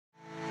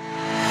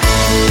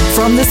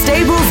From the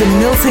stables in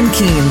Milton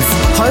Keynes,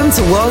 home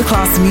to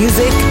world-class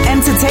music,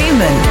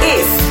 entertainment,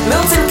 is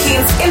Milton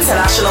Keynes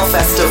International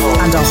Festival,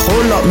 and a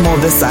whole lot more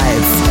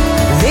besides.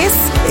 This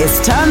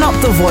is Turn Up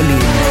the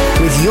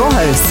Volume with your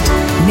host,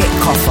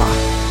 Nick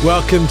Coffer.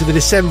 Welcome to the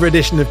December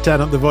edition of Turn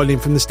Up the Volume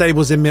from the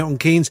stables in Milton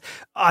Keynes.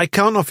 I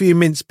can't offer you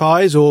mince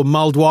pies or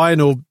mulled wine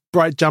or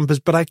bright jumpers,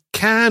 but I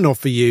can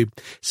offer you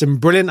some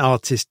brilliant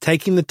artists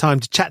taking the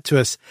time to chat to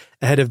us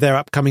ahead of their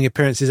upcoming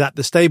appearances at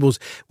the stables.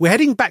 We're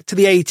heading back to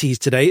the 80s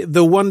today.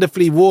 The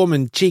wonderfully warm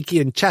and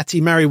cheeky and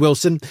chatty Mary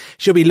Wilson.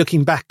 She'll be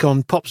looking back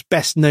on pop's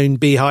best-known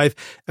Beehive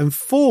and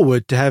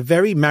forward to her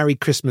very merry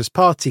Christmas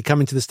party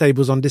coming to the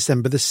stables on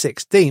December the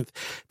 16th.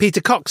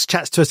 Peter Cox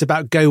chats to us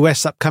about Go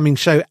West's upcoming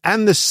show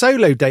and the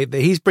solo date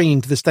that he's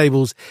bringing to the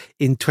stables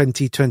in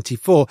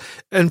 2024.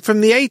 And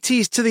from the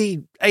 80s to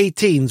the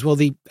 18s, well,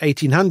 the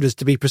 1800s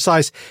to be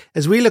precise,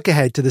 as we look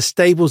ahead to the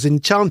stables'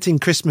 enchanting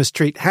Christmas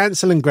treat,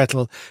 Hansel and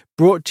Gretel,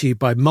 brought to you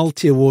by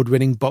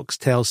multi-award-winning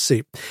Boxtail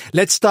Soup.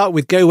 Let's start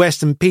with Go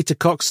West and Peter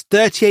Cox.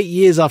 38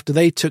 years after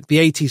they took the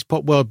 80s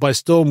pop world by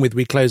storm with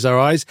We Close Our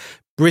Eyes,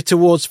 Brit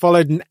Awards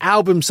followed, an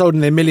album sold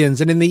in their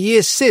millions, and in the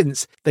years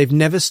since, they've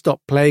never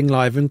stopped playing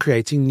live and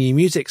creating new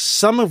music,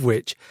 some of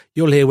which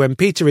you'll hear when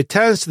Peter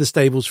returns to the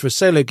stables for a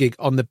solo gig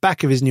on the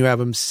back of his new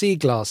album, Sea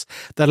Glass.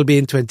 That'll be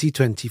in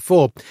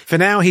 2024. For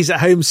now, he's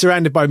at home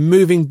surrounded by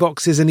moving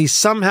boxes, and he's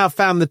somehow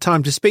found the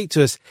time to speak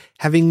to us,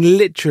 having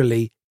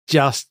literally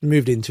just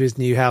moved into his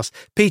new house.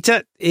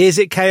 Peter, is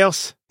it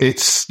chaos?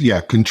 It's,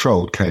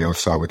 controlled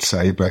chaos, I would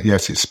say. But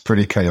yes, it's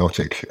pretty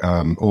chaotic.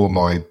 All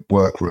my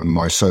workroom,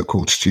 my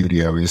so-called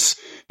studio, is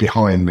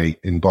behind me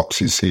in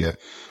boxes here,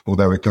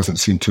 although it doesn't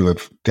seem to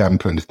have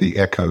dampened the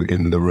echo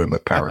in the room,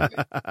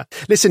 apparently.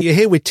 Listen, you're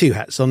here with two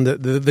hats on,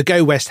 the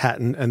Go West hat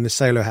and the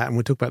solo hat, and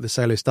we'll talk about the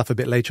solo stuff a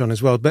bit later on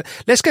as well. But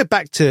let's go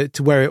back to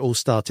where it all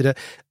started.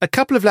 A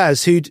couple of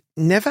lads who'd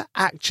never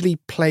actually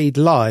played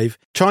live,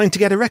 trying to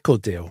get a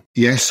record deal.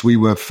 Yes, we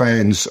were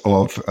fans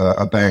of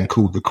a band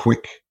called The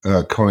Quick,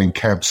 Colin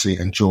Campsey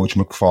and George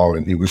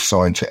McFarlane, who was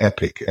signed to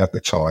Epic at the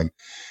time.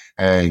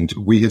 And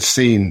we had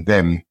seen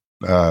them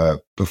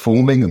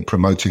performing and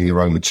promoting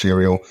their own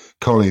material.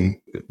 Colin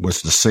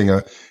was the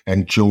singer,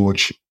 and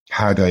George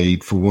had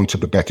for want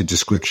of a better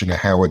description, a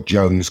Howard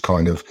Jones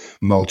kind of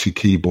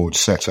multi-keyboard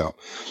setup.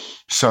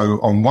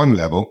 So on one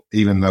level,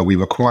 even though we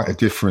were quite a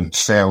different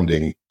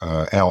sounding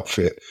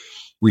outfit,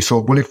 we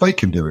thought, well, if they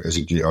can do it as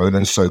a duo,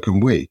 then so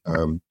can we.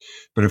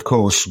 But of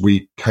course,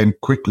 we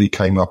quickly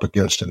came up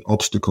against an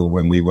obstacle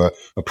when we were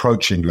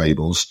approaching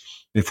labels.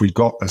 If we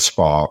got as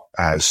far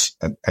as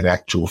an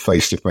actual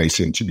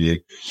face-to-face interview,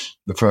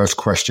 the first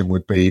question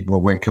would be,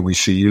 well, when can we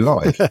see you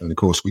live? And of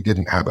course, we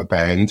didn't have a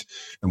band,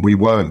 and we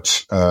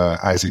weren't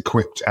as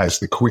equipped as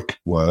the Quick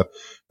were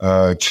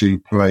to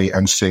play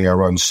and sing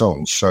our own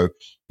songs. So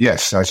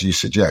yes, as you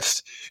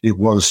suggest, it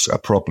was a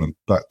problem.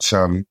 But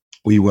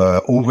we were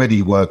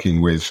already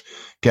working with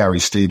Gary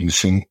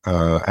Stevenson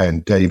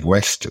and Dave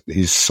West,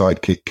 his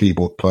sidekick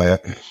keyboard player,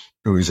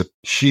 who is a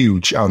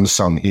huge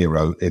unsung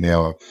hero in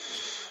our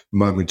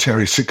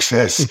momentary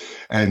success.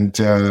 And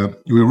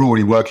we were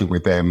already working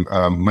with them,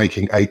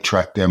 making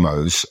 8-track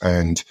demos.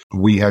 And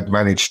we had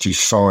managed to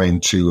sign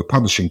to a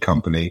publishing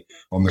company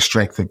on the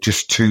strength of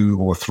just 2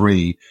 or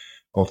 3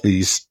 of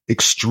these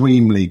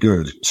extremely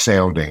good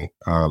sounding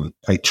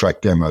 8-track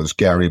demos.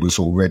 Gary was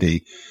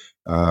already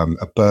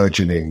a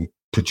burgeoning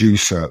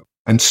producer.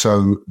 And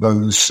so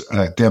those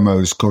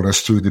demos got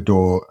us through the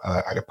door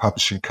at a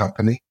publishing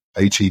company,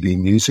 ATV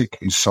Music,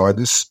 who signed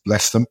us,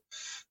 bless them.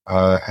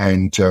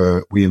 And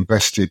we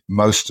invested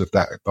most of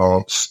that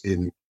advance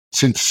in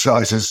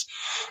synthesizers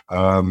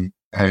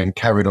and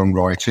carried on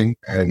writing.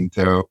 And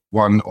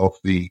one of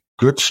the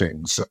good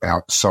things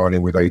about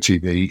signing with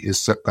ATV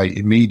is that they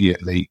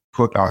immediately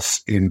put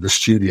us in the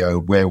studio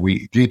where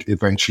we did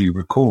eventually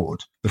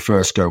record the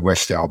first Go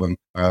West album.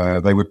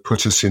 They would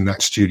put us in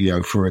that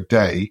studio for a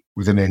day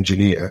with an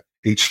engineer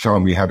each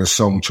time we had a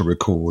song to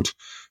record.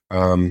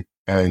 And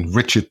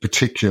Richard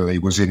particularly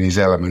was in his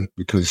element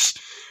because,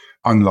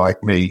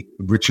 unlike me,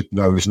 Richard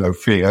knows no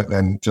fear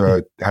and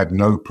had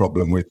no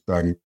problem with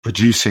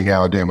producing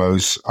our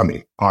demos. I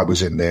mean, I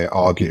was in there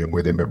arguing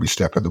with him every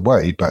step of the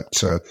way,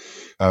 but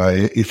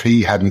if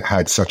he hadn't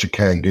had such a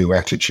can-do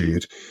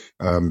attitude,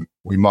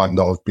 we might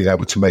not have been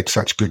able to make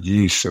such good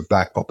use of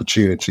that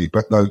opportunity.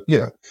 But no,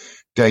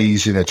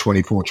 days in a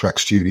 24-track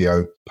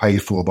studio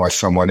paid for by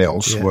someone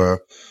else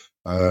were...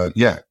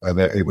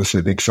 it was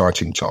an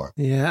exciting time.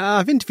 Yeah,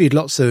 I've interviewed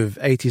lots of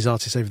 80s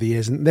artists over the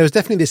years, and there was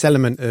definitely this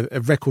element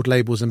of record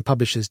labels and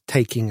publishers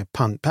taking a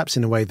punt, perhaps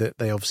in a way that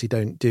they obviously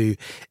don't do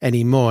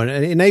anymore.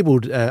 And it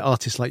enabled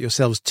artists like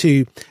yourselves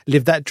to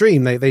live that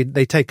dream.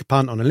 They take a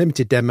punt on a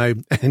limited demo,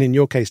 and in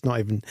your case, not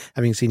even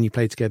having seen you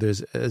play together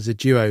as a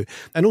duo.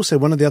 And also,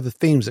 one of the other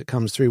themes that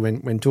comes through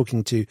when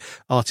talking to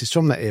artists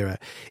from that era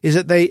is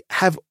that they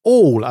have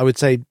all, I would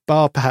say,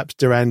 bar perhaps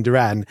Duran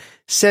Duran,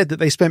 said that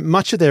they spent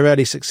much of their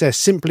early success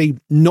simply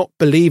not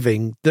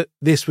believing that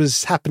this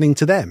was happening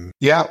to them.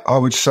 Yeah, I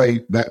would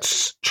say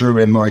that's true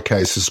in my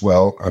case as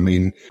well. I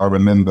mean, I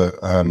remember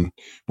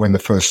when the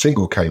first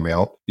single came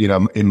out, you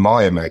know, in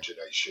my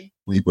imagination,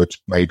 we would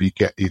maybe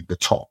get in the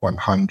top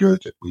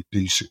 100, we'd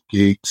do some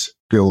gigs,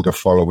 build a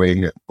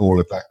following, and all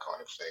of that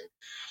kind of thing.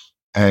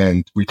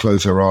 And We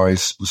Close Our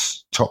Eyes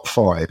was top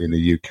 5 in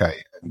the UK.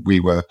 And we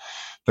were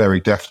very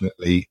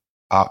definitely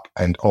up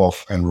and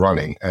off and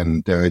running.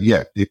 And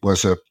it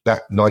was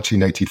that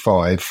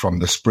 1985, from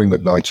the spring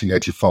of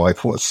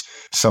 1985, was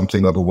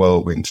something of a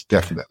whirlwind,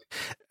 definitely.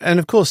 And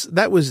of course,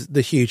 that was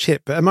the huge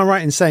hit. But am I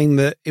right in saying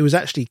that it was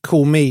actually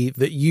Call Me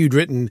that you'd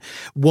written,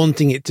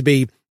 wanting it to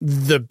be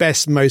the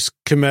best, most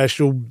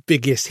commercial,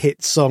 biggest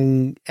hit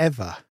song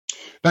ever?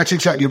 That's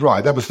exactly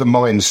right. That was the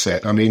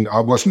mindset. I mean, I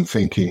wasn't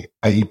thinking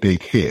a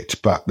big hit,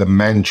 but the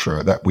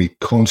mantra that we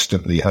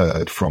constantly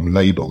heard from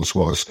labels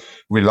was,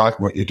 we like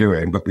what you're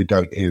doing, but we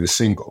don't hear the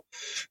single.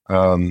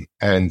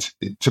 And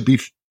to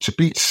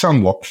be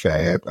somewhat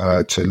fair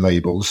to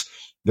labels,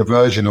 the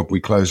version of We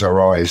Close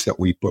Our Eyes that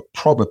we were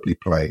probably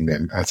playing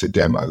them as a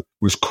demo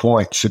was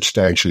quite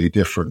substantially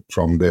different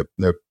from the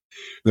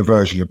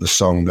version of the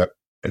song that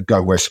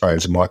Go West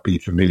fans might be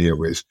familiar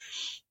with.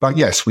 But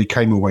yes, we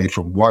came away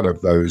from one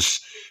of those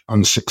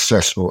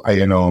unsuccessful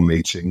A&R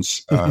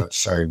meetings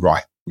saying,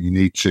 right, we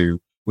need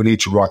to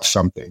write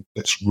something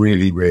that's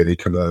really, really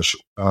commercial.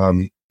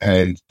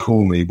 And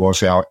Call Me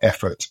was our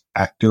effort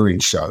at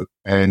doing so.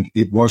 And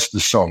it was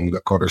the song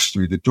that got us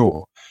through the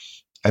door.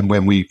 And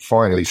when we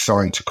finally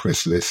signed to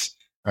Chrysalis,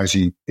 as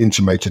you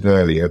intimated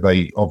earlier,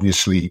 they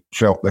obviously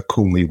felt that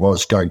Call Me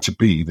was going to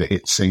be the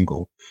hit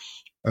single.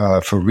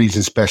 For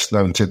reasons best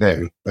known to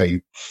them,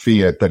 they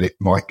feared that it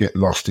might get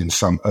lost in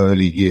some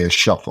early year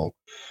shuffle.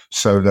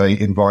 So they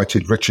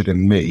invited Richard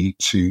and me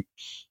to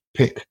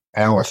pick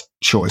our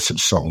choice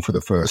of song for the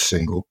first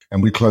single.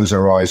 And We Close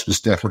Our Eyes was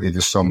definitely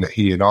the song that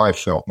he and I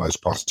felt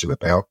most positive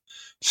about.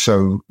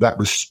 So that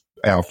was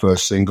our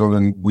first single,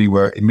 and we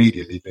were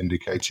immediately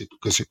vindicated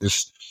because it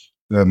was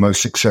the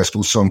most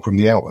successful song from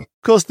the album.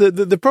 Of course,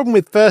 the problem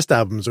with first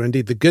albums, or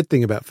indeed the good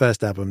thing about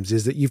first albums,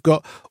 is that you've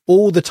got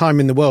all the time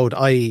in the world,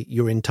 i.e.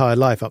 your entire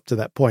life up to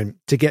that point,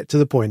 to get to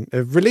the point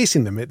of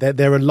releasing them.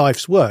 They're a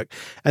life's work.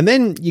 And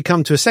then you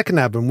come to a second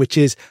album, which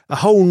is a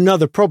whole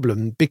nother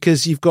problem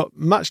because you've got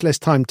much less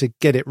time to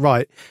get it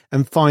right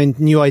and find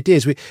new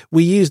ideas.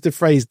 We use the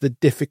phrase the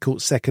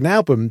difficult second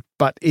album,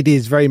 but it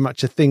is very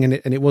much a thing, and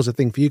it was a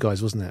thing for you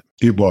guys, wasn't it?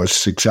 It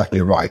was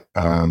exactly right.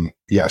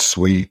 Yes,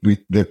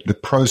 the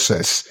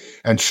process,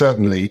 and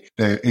certainly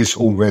there is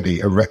already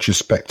a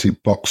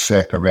retrospective box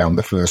set around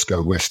the first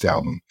Go West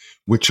album,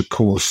 which of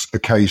course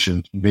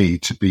occasioned me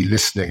to be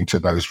listening to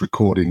those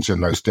recordings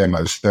and those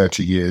demos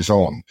 30 years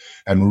on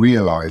and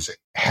realizing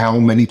how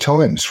many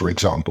times, for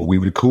example, we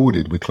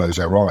recorded We Close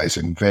Our Eyes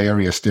in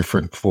various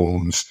different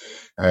forms.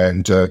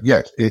 And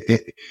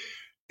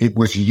it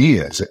was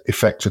years,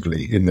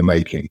 effectively, in the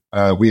making.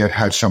 We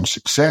had some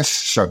success,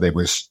 so there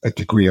was a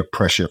degree of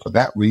pressure for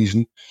that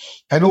reason.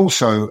 And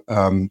also,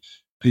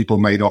 people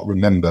may not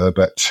remember,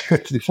 but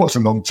it was a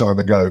long time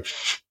ago,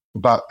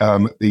 but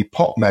the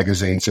pop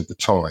magazines at the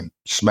time,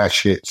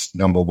 Smash Hits,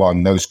 Number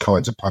One, those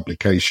kinds of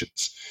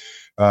publications,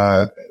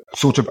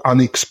 sort of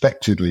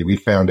unexpectedly, we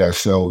found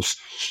ourselves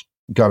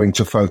going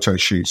to photo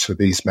shoots for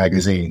these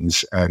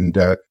magazines, and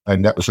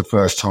that was the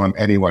first time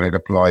anyone had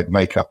applied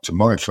makeup to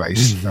my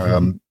face,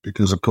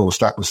 because of course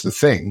that was the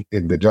thing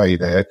in the day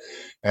there,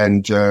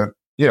 and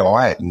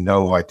I had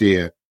no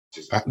idea.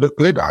 Does that look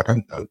good? I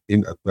don't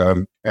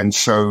know. And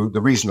so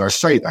the reason I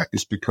say that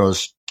is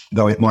because,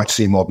 though it might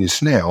seem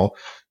obvious now,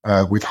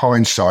 with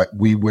hindsight,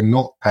 we were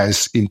not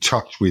as in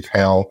touch with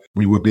how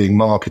we were being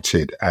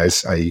marketed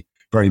as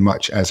very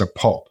much as a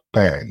pop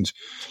band.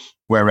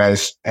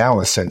 Whereas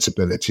our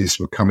sensibilities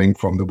were coming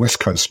from the West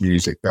Coast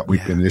music that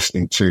we've been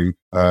listening to,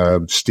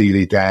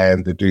 Steely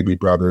Dan, the Doobie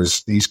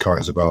Brothers, these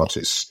kinds of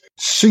artists.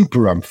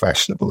 Super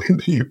unfashionable in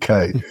the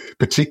UK,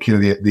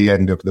 particularly at the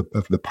end of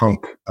the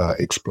punk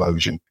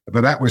explosion.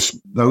 But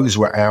those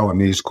were our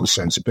musical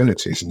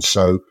sensibilities. And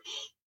so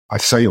I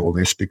say all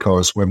this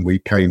because when we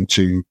came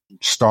to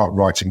start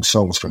writing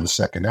songs for the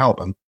second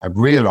album and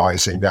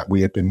realizing that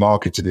we had been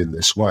marketed in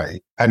this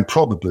way, and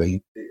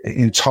probably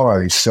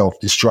entirely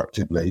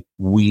self-destructively,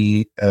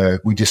 we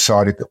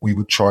decided that we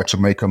would try to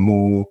make a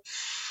more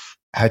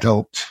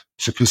adult,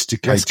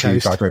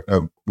 sophisticated, I don't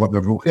know what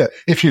the rule,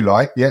 if you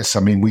like. Yes, I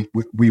mean,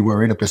 we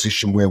were in a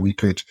position where we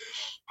could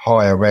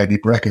hire Randy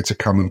Brecker to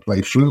come and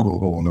play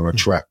flugelhorn or a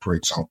track, for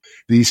example,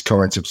 these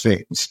kinds of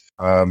things.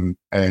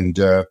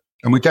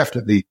 And we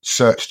definitely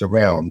searched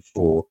around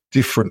for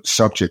different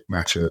subject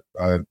matter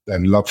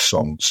and love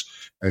songs.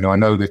 And I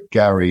know that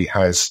Gary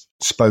has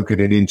spoken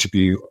in an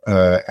interview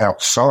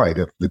outside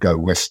of the Go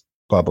West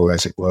bubble,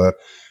 as it were,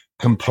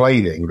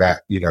 complaining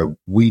that,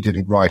 we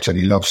didn't write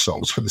any love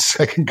songs for the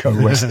second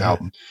Go West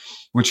album,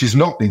 which is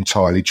not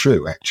entirely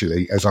true,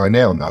 actually, as I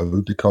now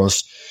know,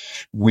 because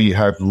we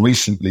have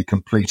recently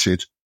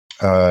completed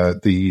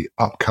the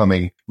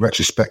upcoming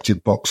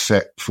retrospective box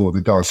set for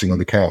the Dancing on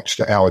the Couch,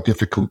 our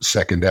difficult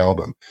second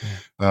album.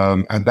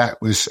 And that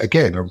was,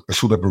 again, a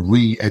sort of a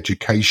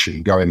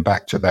re-education going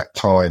back to that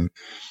time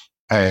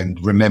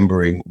and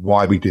remembering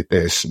why we did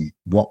this and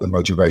what the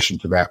motivation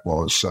for that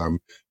was.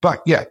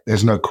 But yeah,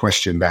 there's no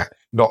question that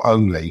not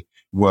only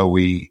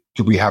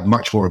did we have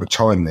much more of a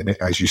time limit,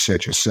 as you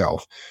said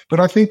yourself, but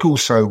I think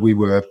also we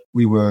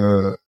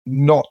were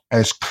not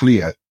as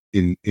clear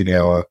in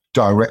our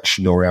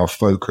direction or our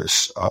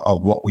focus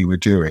of what we were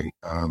doing.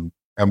 And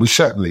we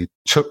certainly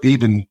took,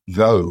 even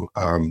though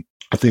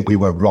I think we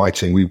were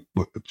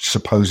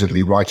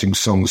supposedly writing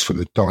songs for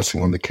the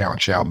Dancing on the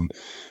Couch album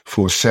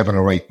for 7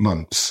 or 8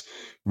 months.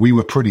 We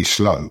were pretty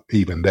slow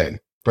even then.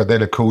 But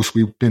then, of course,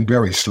 we've been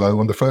very slow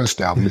on the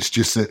first album. It's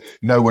just that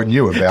no one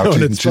knew about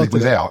it until it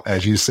was out,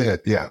 as you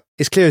said. Yeah.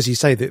 It's clear, as you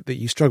say, that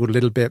you struggled a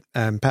little bit,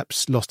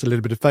 perhaps lost a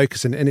little bit of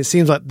focus. And it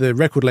seems like the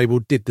record label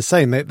did the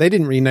same. They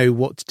didn't really know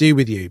what to do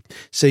with you.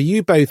 So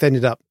you both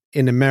ended up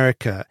in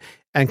America.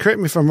 And correct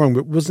me if I'm wrong,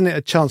 but wasn't it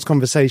a chance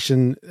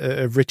conversation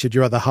of Richard,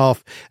 your other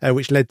half,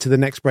 which led to the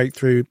next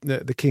breakthrough,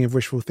 the King of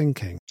Wishful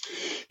Thinking?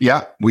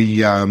 Yeah,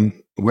 we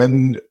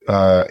when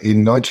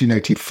in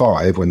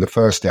 1985, when the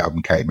first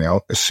album came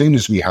out, as soon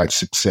as we had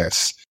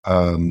success,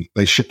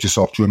 they shipped us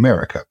off to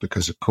America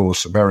because, of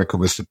course, America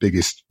was the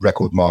biggest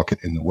record market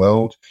in the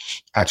world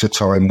at a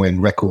time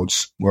when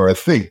records were a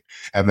thing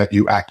and that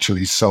you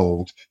actually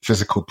sold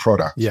physical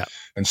product. Yeah.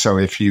 And so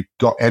if you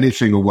got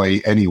anything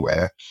away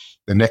anywhere,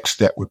 the next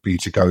step would be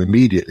to go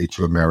immediately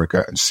to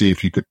America and see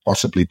if you could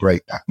possibly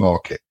break that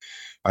market,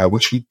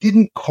 which we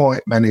didn't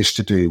quite manage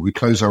to do. We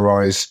Close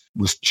Our Eyes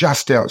was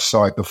just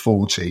outside the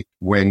 40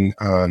 when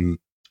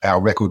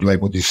our record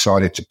label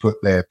decided to put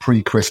their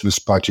pre-Christmas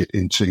budget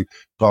into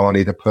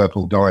Barney the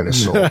Purple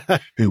Dinosaur,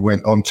 who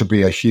went on to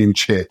be a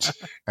huge hit.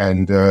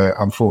 And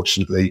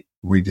unfortunately,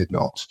 we did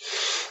not.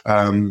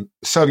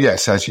 So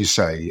yes, as you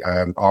say,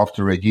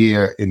 after a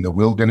year in the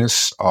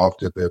wilderness,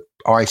 after the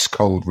ice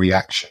cold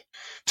reaction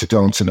to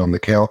Dancing on the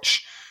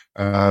Couch,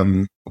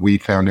 we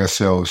found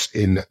ourselves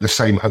in the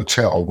same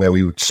hotel where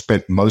we would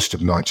spent most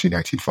of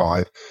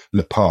 1985,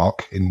 Le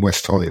Parc in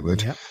West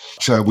Hollywood. Yep.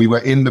 So we were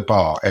in the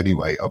bar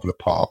anyway of Le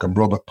Parc, and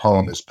Robert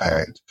Palmer's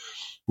band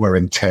were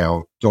in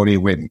town. Donnie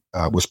Wynn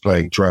was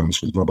playing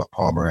drums with Robert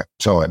Palmer at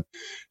the time,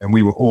 and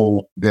we were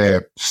all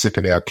there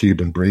sipping our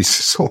Cuban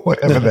breezes or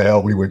whatever the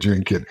hell we were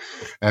drinking.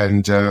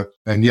 And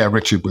yeah,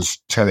 Richard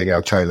was telling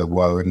our tale of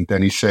woe, and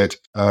then he said,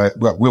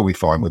 well, we'll be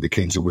fine with the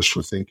Kings of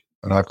Wishful Thinking.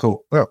 And I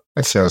thought, well,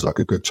 that sounds like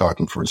a good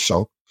title for a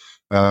song.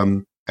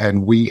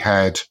 And we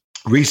had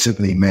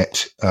recently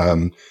met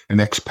an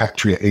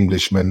expatriate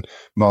Englishman,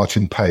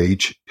 Martin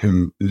Page,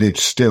 who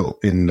lives still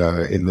in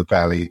the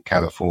Valley,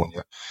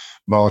 California.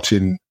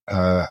 Martin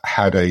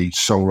had a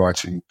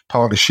songwriting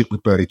partnership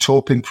with Bernie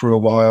Taupin for a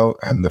while,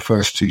 and the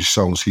first 2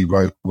 songs he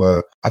wrote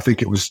were, I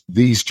think it was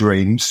These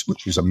Dreams,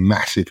 which was a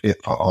massive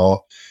hit for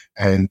R,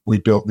 and We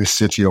Built This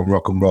City on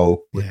Rock and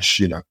Roll, which,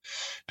 you know,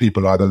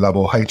 people either love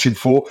or hated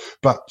for.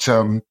 But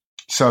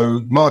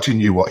so Martin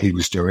knew what he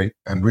was doing,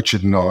 and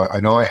Richard and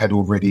I had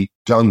already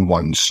done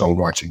one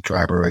songwriting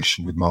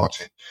collaboration with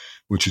Martin,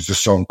 which is a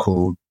song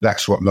called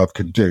That's What Love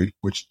Can Do,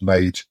 which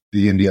made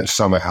the Indian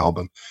Summer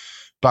album.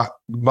 But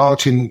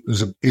Martin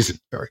is a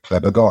very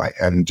clever guy.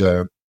 And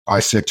I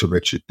said to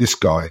Richard, this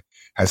guy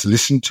has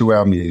listened to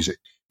our music.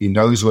 He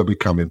knows where we're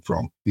coming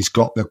from. He's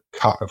got the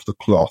cut of the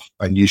cloth,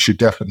 and you should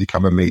definitely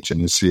come and meet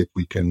him and see if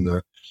we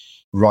can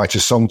write a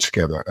song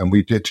together. And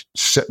we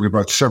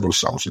wrote several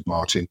songs with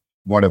Martin,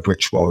 one of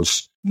which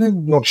was,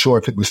 I'm not sure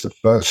if it was the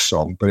first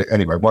song, but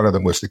anyway, one of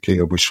them was The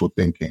King of Wishful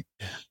Thinking.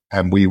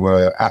 And we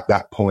were at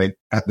that point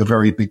at the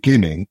very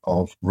beginning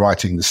of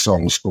writing the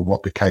songs for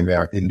what became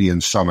our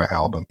Indian Summer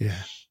album. Yeah.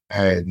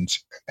 And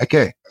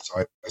again,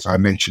 as I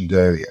mentioned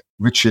earlier,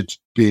 Richard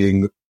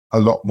being a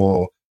lot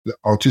more,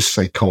 I'll just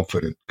say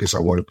confident because I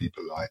want to be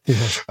polite.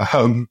 Yeah.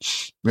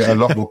 A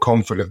lot more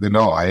confident than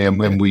I. And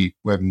when we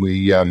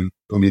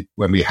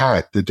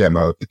had the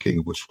demo of The King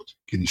of Wishful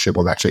Thinking, he said,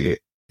 "Well, that's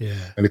it." Yeah.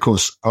 And of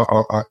course,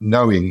 I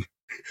knowing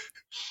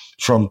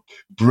from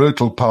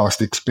brutal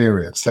past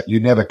experience that you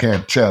never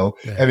can tell,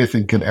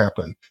 anything can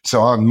happen.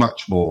 So I'm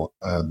much more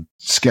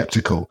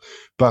skeptical.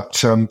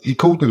 But he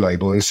called the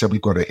label and said,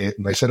 "We've got a hit,"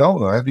 and they said,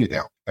 "Oh, I have you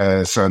now."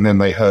 And then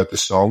they heard the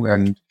song,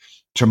 and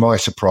to my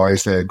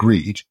surprise, they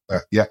agreed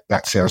that, yeah,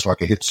 that sounds like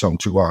a hit song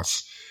to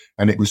us.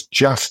 And it was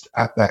just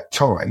at that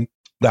time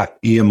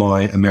that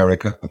EMI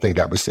America, I think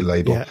that was the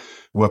label,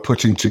 were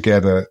putting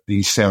together the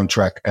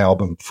soundtrack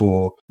album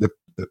for the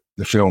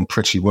film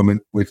Pretty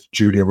Woman with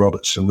Julia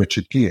Roberts and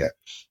Richard Gere.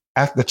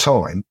 At the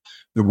time,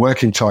 the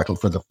working title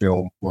for the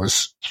film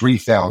was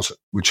 3,000,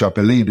 which I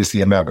believe is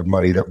the amount of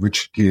money that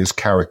Richard Gere's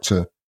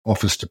character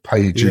offers to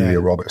pay Julia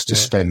Roberts to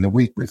spend the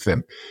week with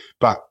them.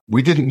 But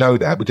we didn't know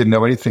that. We didn't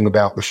know anything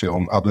about the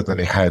film other than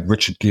it had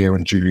Richard Gere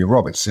and Julia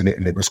Roberts in it,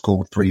 and it was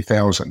called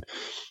 3,000.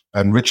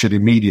 And Richard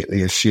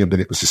immediately assumed that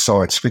it was a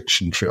science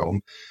fiction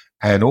film.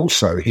 And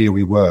also, here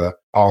we were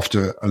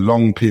after a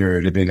long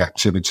period of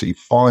inactivity,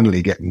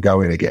 finally getting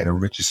going again.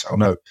 And Richard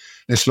said,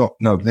 let's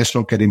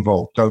not get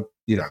involved.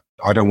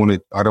 I don't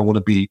want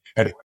to be.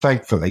 Anyway,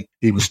 thankfully,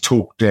 he was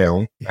talked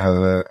down,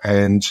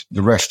 and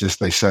the rest, as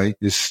they say,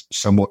 is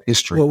somewhat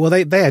history. Well,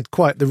 they had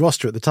quite the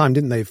roster at the time,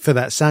 didn't they, for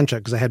that soundtrack?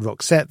 Because they had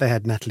Roxette, they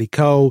had Natalie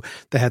Cole,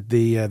 they had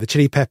the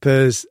Chili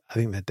Peppers. I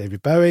think they had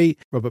David Bowie,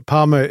 Robert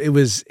Palmer. It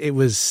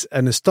was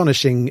an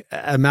astonishing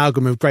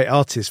amalgam of great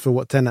artists for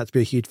what turned out to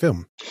be a huge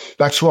film.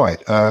 That's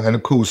right, and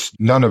of course,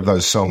 none of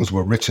those songs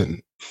were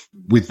written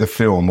with the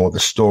film or the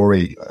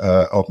story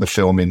of the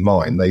film in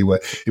mind.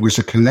 It was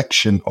a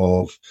collection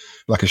of,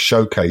 like a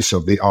showcase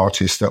of the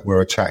artists that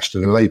were attached to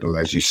the label,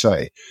 as you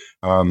say.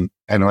 And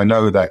I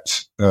know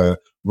that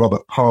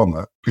Robert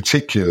Palmer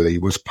particularly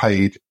was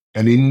paid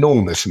an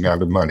enormous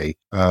amount of money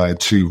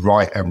to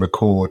write and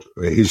record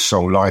his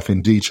song Life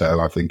in Detail,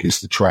 I think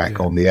is the track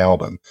on the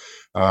album.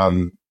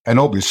 And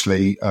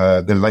obviously,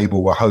 the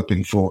label were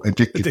hoping for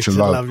Addicted to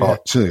Love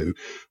Part 2,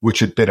 which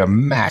had been a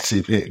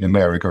massive hit in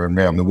America and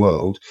around the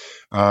world.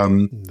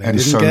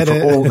 And so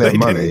for all their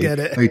money,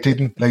 they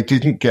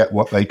didn't get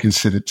what they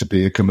considered to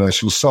be a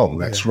commercial song.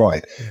 That's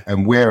right. Yeah.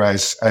 And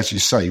whereas, as you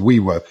say, we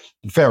were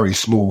very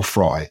small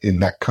fry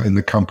in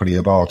the company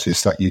of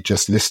artists that you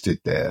just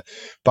listed there.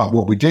 But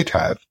what we did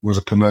have was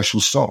a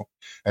commercial song.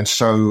 And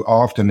so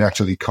after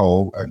Natalie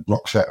Cole and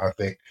Roxette, I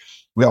think,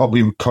 we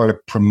were kind of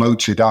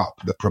promoted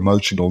up the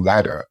promotional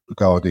ladder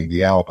regarding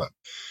the album.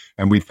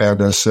 And we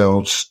found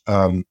ourselves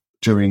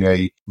doing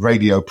a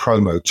radio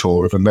promo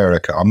tour of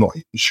America. I'm not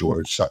even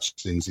sure if such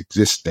things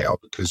exist now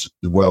because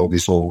the world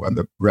is all, and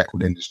the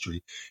record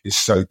industry is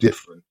so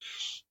different.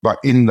 But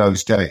in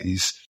those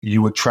days,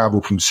 you would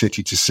travel from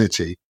city to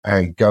city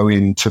and go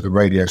into the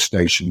radio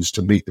stations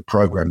to meet the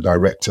program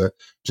director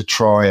to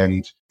try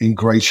and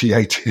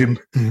ingratiate him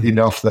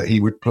enough that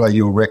he would play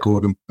your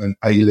record and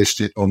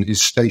A-list it on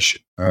his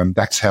station.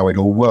 That's how it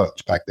all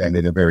worked back then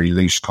in a very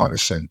loose kind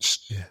of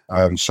sense.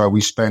 Yeah. So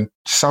we spent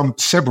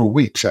several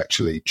weeks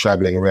actually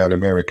traveling around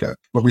America,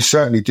 but we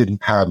certainly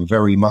didn't have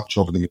very much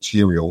of the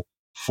material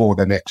for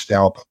the next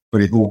album,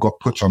 but it all got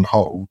put on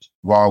hold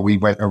while we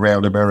went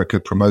around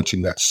America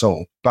promoting that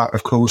song. But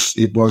of course,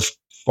 it was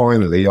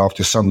finally,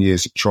 after some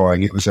years of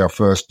trying, it was our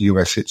first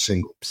US hit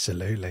single.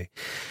 Absolutely.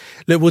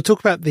 Look, we'll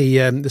talk about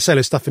the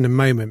solo stuff in a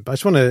moment, but I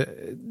just want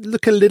to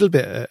look a little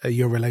bit at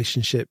your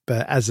relationship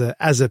as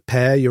a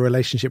pair, your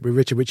relationship with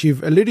Richard, which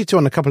you've alluded to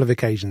on a couple of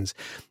occasions.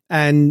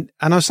 And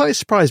I was slightly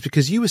surprised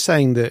because you were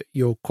saying that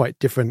you're quite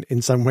different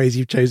in some ways.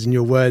 You've chosen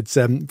your words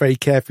very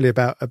carefully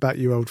about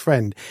your old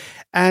friend.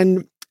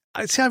 And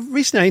I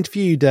recently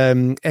interviewed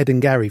Ed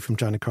and Gary from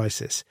China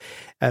Crisis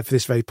for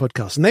this very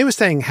podcast, and they were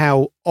saying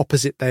how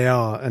opposite they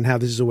are and how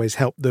this has always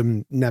helped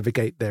them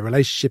navigate their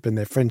relationship and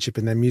their friendship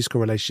and their musical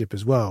relationship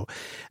as well.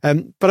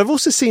 But I've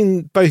also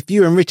seen both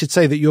you and Richard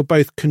say that you're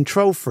both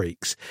control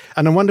freaks,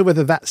 and I wonder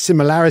whether that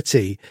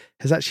similarity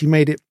has actually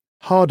made it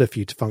harder for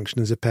you to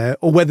function as a pair,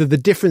 or whether the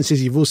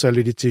differences you've also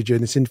alluded to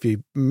during this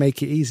interview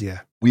make it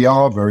easier. We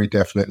are very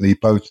definitely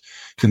both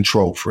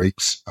control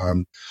freaks.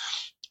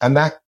 And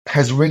that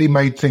has really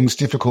made things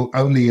difficult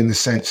only in the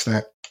sense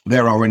that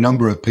there are a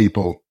number of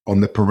people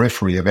on the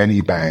periphery of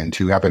any band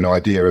who have an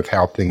idea of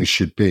how things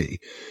should be.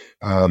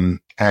 And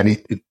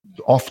it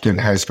often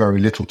has very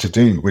little to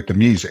do with the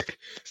music,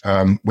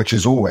 which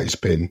has always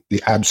been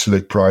the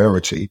absolute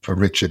priority for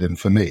Richard and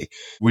for me.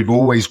 We've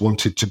always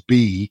wanted to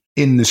be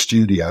in the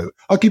studio.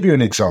 I'll give you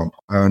an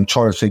example. I'm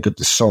trying to think of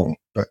the song,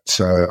 but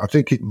I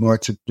think it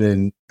might have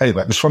been,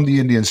 anyway, it was from the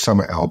Indian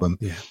Summer album.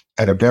 Yeah.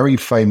 And a very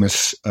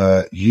famous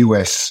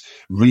US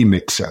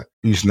remixer,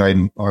 whose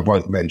name I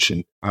won't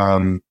mention,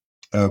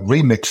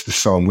 remixed the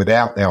song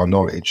without our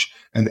knowledge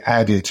and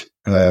added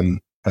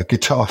a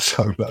guitar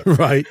solo.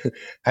 Right.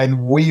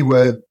 And we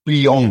were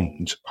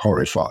beyond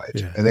horrified.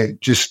 Yeah. And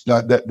it just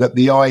that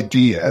the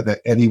idea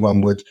that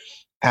anyone would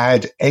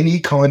add any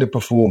kind of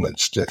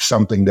performance to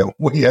something that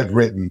we had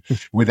written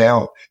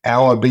without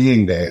our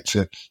being there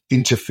to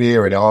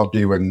interfere and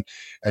argue and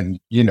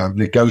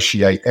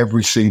negotiate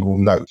every single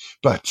note.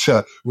 But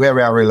where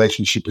our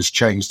relationship has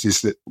changed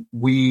is that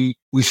we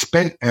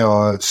spent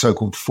our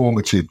so-called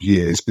formative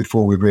years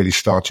before we really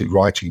started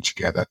writing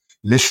together,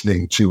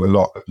 listening to a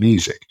lot of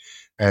music.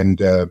 And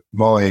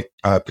my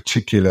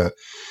particular,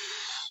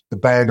 the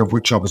band of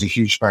which I was a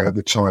huge fan at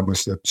the time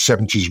was the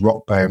 70s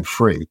rock band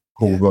Free.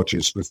 Paul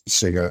Rodgers was the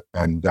singer,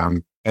 and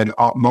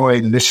my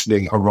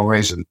listening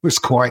horizon was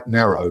quite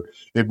narrow.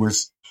 It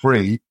was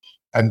Free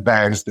and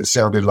bands that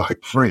sounded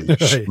like Free,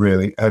 right.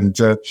 Really. And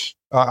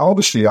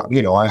obviously,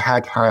 I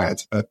had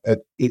an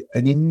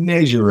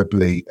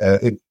immeasurably.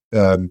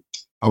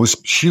 I was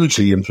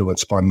hugely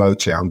influenced by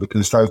Motown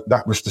because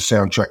that was the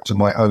soundtrack to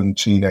my own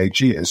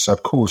teenage years. So,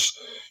 of course,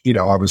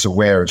 I was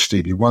aware of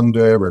Stevie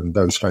Wonder and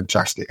those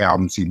fantastic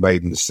albums he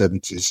made in the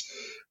 70s.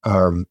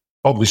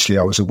 Obviously,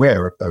 I was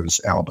aware of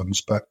those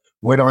albums, but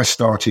when I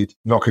started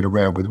knocking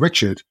around with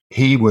Richard,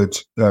 he would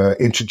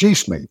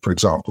introduce me, for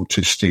example,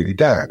 to Steely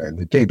Dan and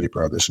the Doobie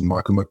Brothers and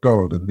Michael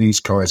McDonald and these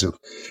kinds of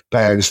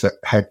bands that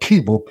had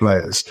keyboard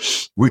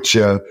players, which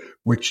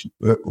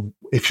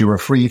if you're a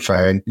Free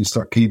fan, you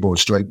start keyboard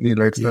straight.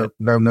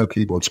 No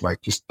keyboards, mate.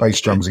 Just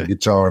bass, drums, and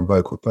guitar and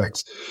vocal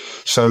effects.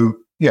 So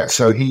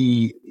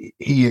he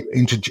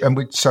introduced,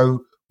 and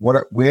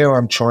where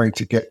I'm trying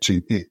to get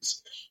to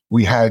is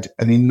we had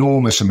an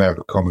enormous amount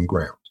of common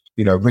ground.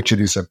 Richard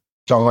is a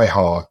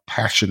diehard,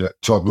 passionate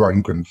Todd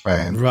Rundgren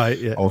fan, right?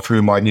 Yeah. Of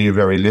whom I knew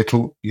very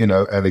little.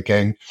 And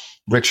again,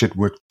 Richard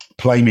would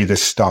play me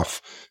this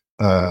stuff.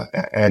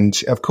 And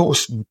of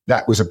course,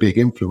 that was a big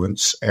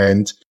influence.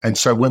 And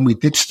so when we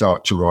did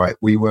start to write,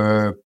 we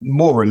were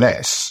more or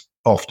less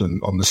often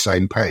on the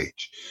same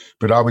page.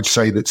 But I would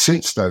say that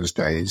since those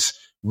days,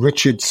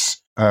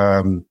 Richard's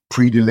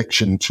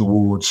predilection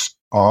towards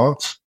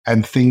art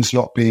and things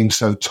not being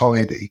so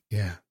tidy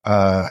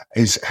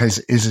is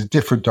a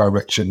different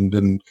direction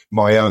than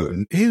my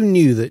own. Who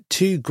knew that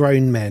two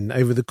grown men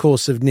over the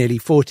course of nearly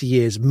 40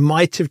 years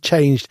might have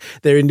changed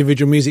their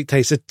individual music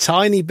tastes a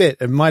tiny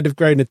bit and might have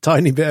grown a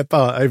tiny bit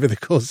apart over the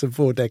course of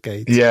 4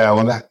 decades? Yeah,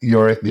 well,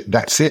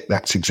 that's it.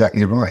 That's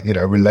exactly right.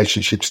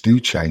 Relationships do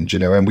change,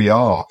 and we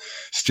are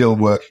still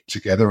working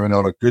together, and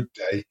on a good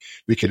day,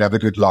 we can have a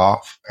good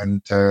laugh.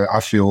 And I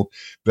feel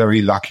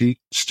very lucky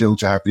still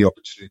to have the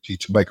opportunity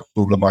to make a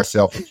fool of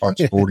myself in front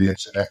of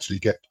audience and actually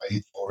get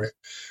paid for it.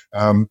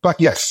 But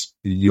yes,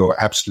 you're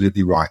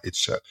absolutely right.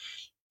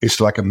 It's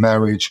like a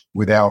marriage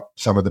without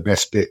some of the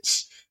best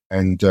bits.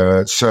 And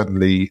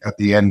certainly at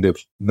the end of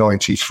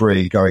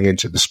 93, going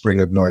into the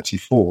spring of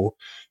 94,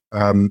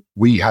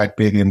 we had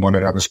been in one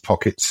another's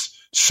pockets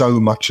so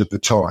much of the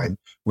time,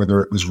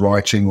 whether it was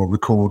writing or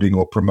recording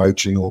or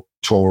promoting or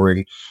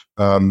touring.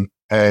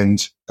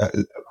 And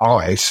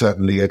I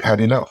certainly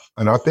had enough.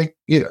 And I think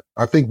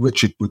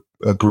Richard would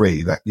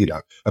agree that,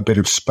 a bit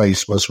of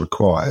space was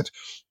required.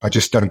 I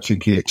just don't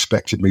think he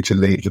expected me to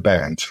leave the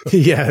band.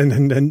 Yeah,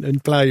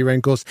 and plough your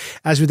own course.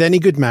 As with any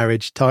good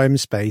marriage, time,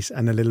 space,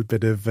 and a little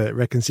bit of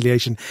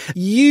reconciliation.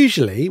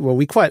 Usually,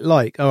 we quite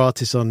like our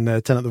artists on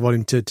Turn Up the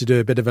Volume to do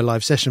a bit of a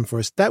live session for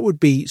us. That would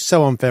be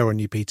so unfair on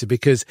you, Peter,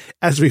 because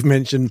as we've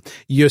mentioned,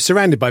 you're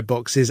surrounded by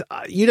boxes.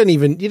 You don't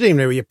even know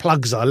where your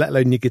plugs are, let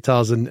alone your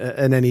guitars and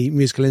any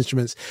musical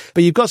instruments.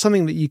 But you've got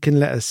something that you can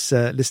let us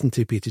listen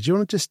to, Peter. Do you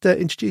want to just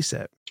introduce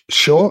it?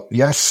 Sure.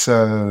 Yes.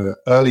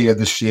 Earlier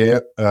this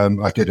year,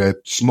 I did a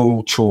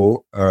small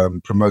tour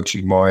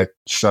promoting my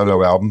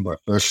solo album, my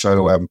first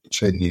solo album for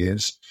 10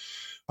 years.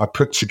 I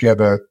put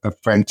together a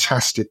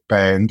fantastic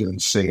band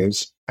and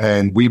singers,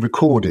 and we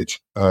recorded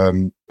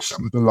some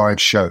of the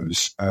live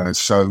shows.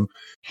 So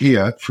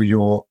here, for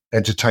your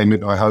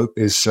entertainment, I hope,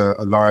 is a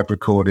live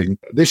recording.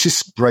 This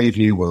is Brave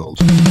New World.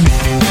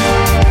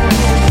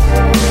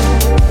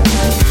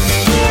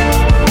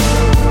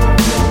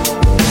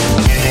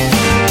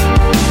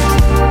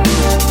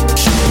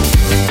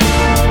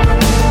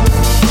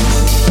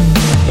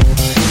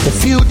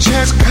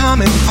 Future's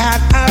coming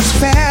at us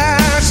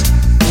fast.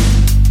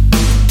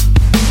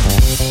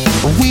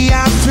 We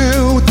are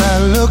through the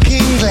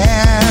looking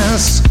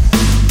glass.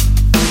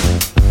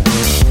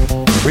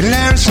 We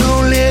learned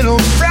so little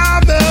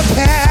from the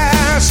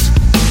past.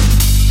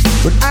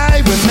 But I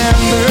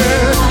remember.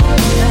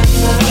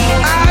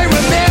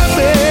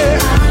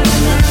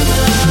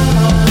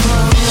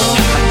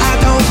 I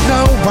don't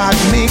know what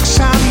makes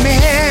a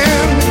man.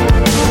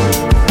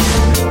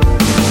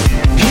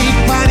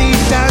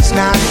 Does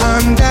not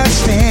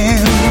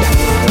understand.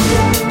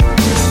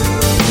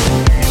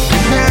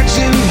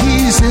 Imagine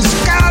he's his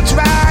God's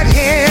right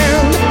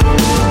hand.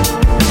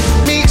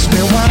 Makes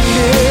me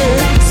wonder.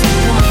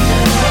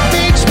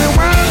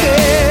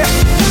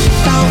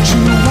 Don't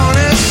you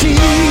wanna see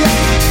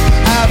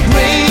a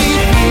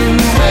brave new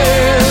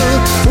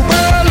world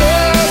where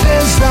love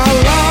is the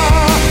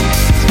law?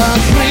 A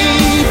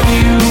brave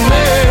new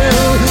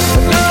world,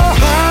 no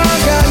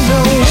hunger, no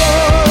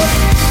war.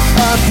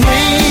 A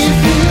brave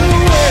new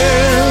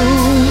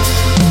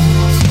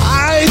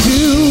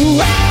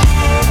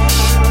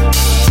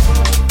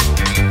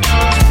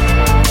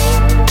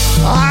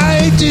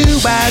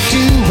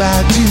I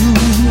do.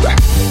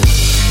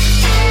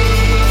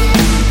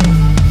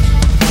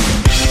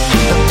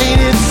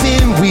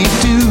 Anything we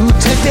do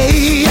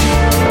today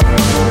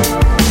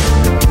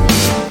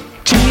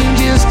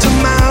changes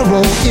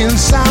tomorrow in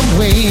some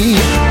way.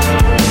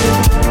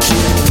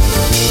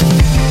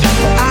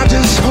 I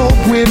just hope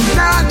we're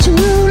not too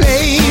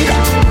late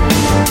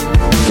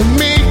to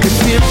make a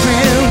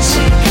difference.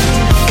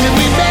 Can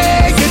we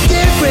make a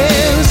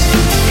difference?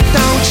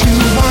 Don't you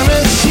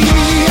wanna see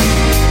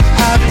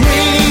a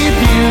brave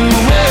new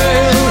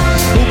world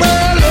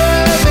where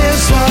love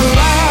is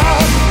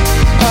alive?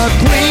 A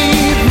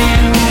brave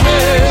new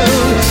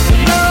world,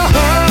 no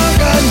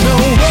hunger, no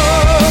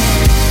war.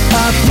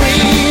 A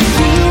brave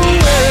new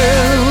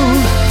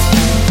world.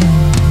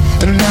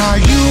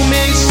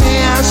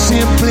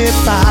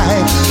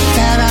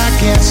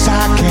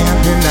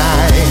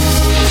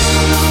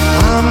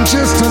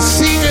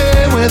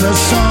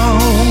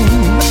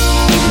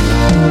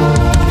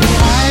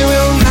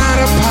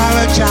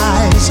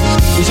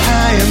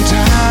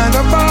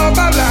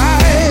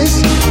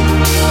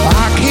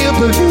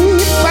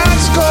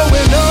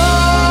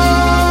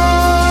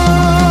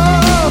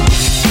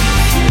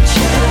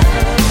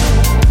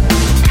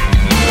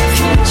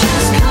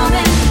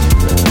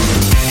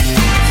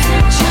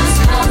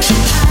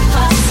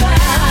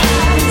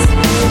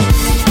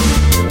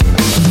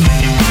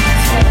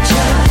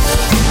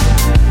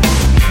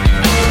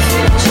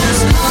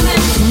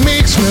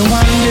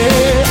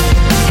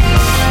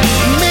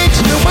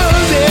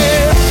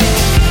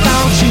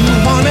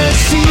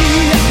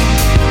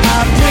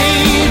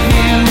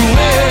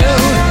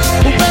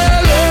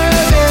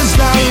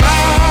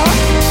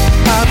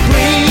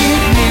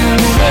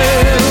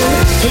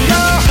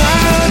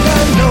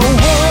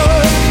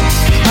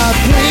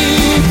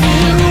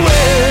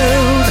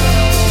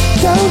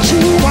 Don't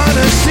you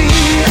wanna see?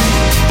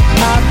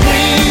 I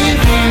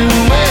breathe you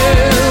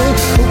will.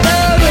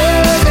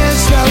 Wherever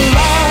there's the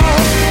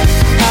love,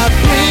 I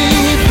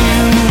breathe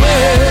you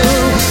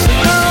will.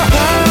 No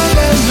harm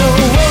and no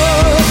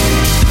war,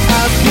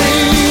 I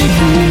breathe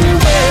you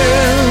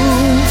will.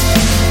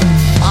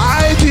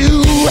 I do.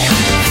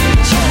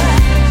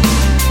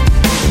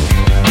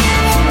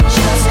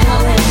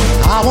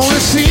 I wanna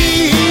see.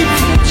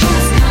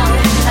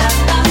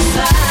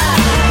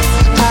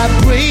 I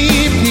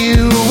breathe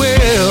you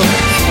will.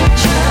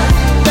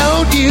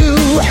 Don't you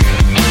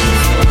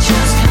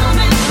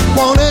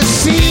wanna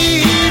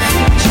see?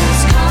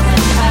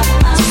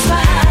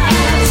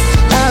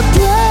 I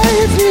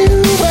breathe you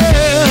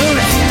will.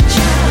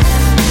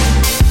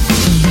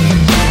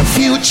 The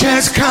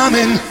future's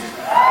coming.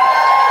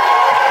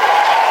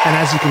 And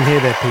as you can hear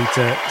there,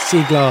 Peter,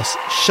 sea glass,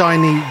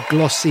 shiny,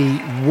 glossy,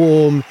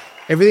 warm,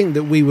 everything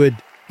that we would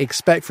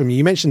expect from you.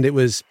 You mentioned it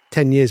was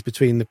 10 years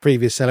between the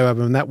previous solo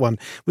album and that one.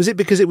 Was it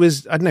because it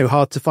was, I don't know,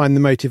 hard to find the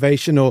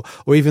motivation or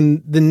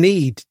even the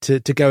need to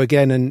go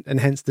again and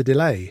hence the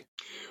delay?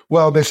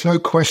 Well, there's no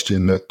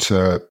question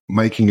that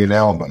making an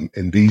album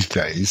in these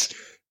days,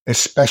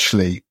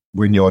 especially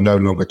when you're no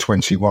longer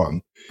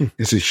 21,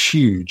 is a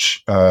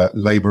huge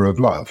labor of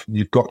love.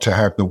 You've got to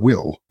have the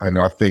will. And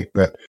I think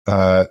that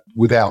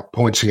without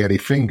pointing any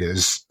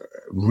fingers,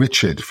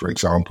 Richard, for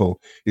example,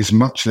 is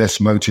much less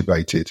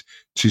motivated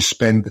to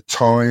spend the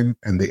time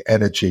and the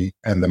energy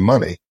and the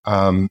money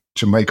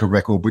to make a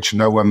record which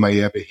no one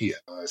may ever hear.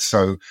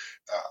 So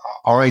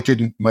I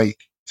didn't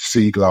make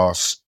Sea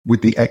Glass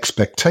with the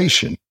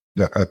expectation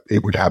that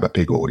it would have a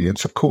big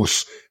audience. Of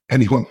course,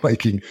 anyone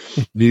making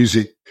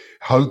music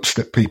hopes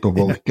that people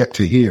will get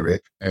to hear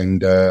it.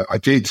 And I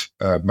did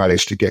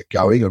manage to get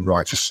going and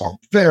write a song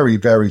very,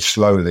 very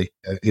slowly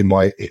in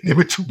my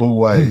inimitable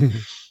way.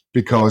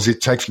 Because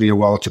it takes me a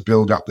while to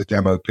build up the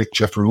demo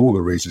picture for all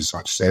the reasons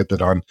I've said,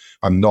 that I'm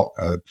not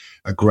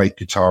a great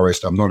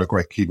guitarist, I'm not a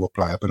great keyboard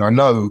player, but I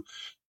know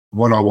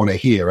what I want to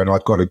hear and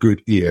I've got a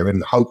good ear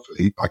and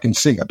hopefully I can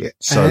sing a bit.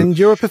 So, and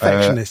you're a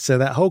perfectionist, so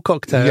that whole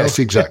cocktail. Yes,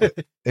 exactly.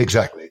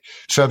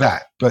 So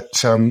that, but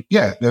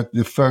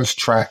the first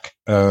track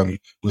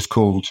was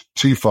called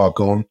Too Far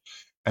Gone,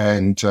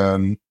 and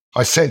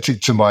I sent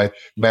it to my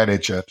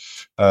manager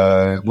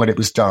when it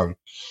was done.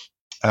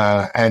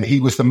 And he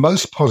was the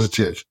most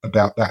positive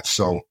about that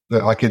song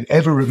that I can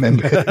ever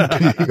remember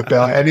being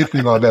about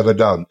anything I've ever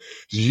done.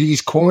 He's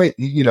quite,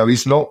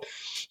 he's not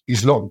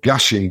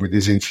gushing with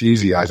his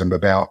enthusiasm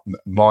about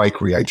my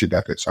creative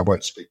efforts. I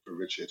won't speak for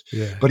Richard,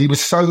 but he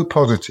was so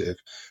positive.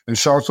 And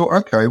so I thought,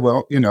 okay,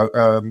 well,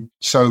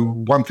 so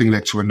one thing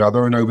led to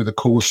another. And over the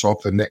course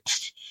of the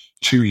next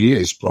 2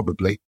 years,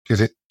 probably, because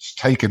it's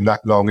taken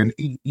that long. And,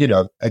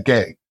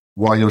 again,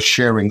 while you're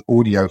sharing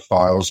audio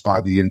files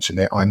via the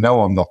internet, I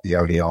know I'm not the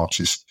only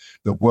artist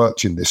that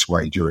worked in this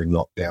way during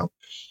lockdown,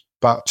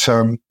 but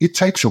it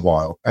takes a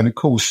while. And of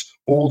course,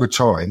 all the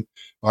time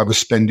I was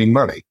spending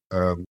money,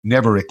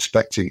 never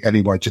expecting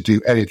anyone to do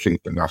anything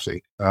for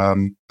nothing.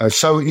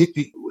 So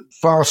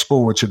fast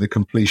forward to the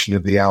completion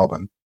of the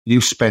album,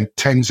 you spent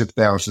tens of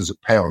thousands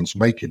of pounds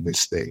making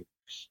this thing.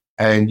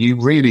 And you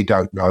really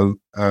don't know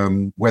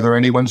whether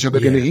anyone's ever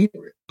going to hear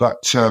it.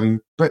 But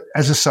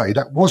as I say,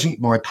 that wasn't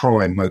my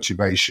prime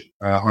motivation.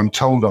 I'm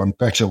told I'm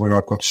better when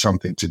I've got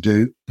something to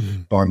do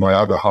by my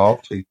other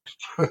half,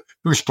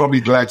 who's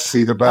probably glad to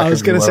see the back. I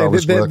was going to say,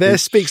 there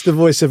speaks the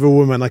voice of a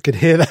woman. I could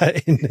hear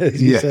that in there.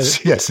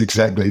 Yes,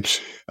 exactly.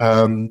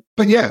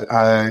 But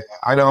yeah,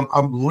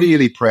 I'm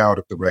really proud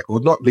of the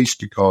record, not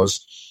least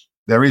because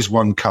there is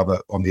one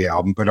cover on the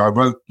album, but I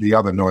wrote the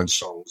other 9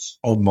 songs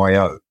on my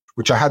own,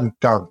 which I hadn't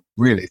done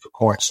really for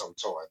quite some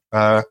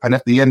time. And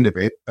at the end of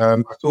it,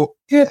 I thought,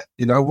 yeah,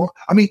 you know what?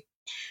 I mean,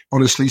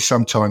 honestly,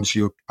 sometimes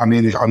I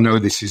know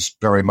this is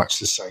very much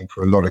the same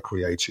for a lot of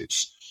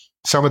creatives.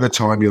 Some of the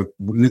time you're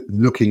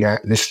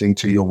listening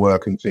to your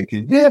work and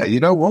thinking, yeah, you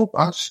know what?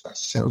 That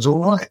sounds all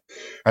right.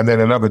 And then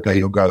another day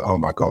you'll go, oh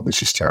my God,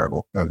 this is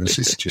terrible. No, this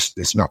is just,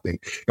 there's nothing.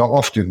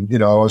 Often,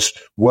 I was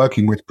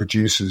working with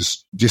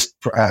producers just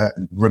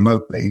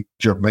remotely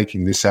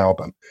making this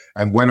album.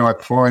 And when I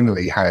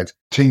finally had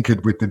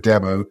tinkered with the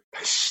demo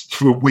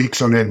for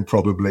weeks on end,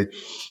 probably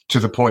to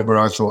the point where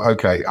I thought,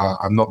 okay,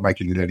 I'm not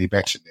making it any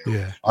better now.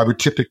 Yeah. I would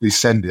typically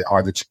send it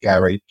either to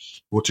Gary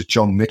or to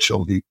John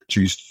Mitchell, who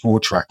produced 4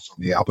 tracks on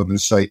the album,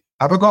 and say,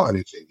 have I got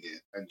anything here?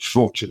 And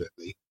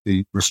fortunately,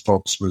 the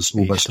response was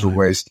almost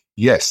always,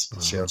 yes,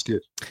 sounds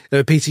good.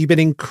 Peter, you've been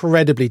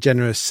incredibly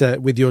generous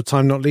with your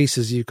time, not least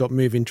as you've got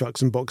moving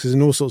trucks and boxes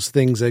and all sorts of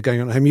things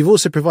going on at home. You've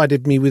also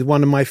provided me with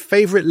one of my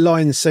favourite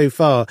lines so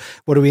far.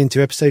 What are we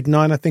into? Episode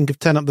 9, I think, of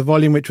Turn Up the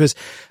Volume, which was,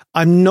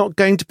 I'm not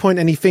going to point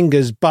any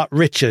fingers, but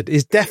Richard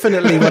is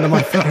definitely one of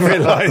my favourite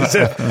lines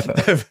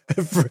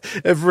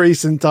of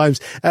recent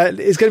times.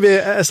 It's going to be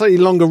a slightly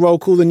longer roll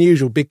call than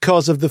usual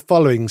because of the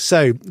following.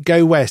 So,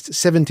 Go West,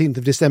 17th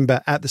of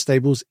December at the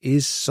Stables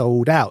is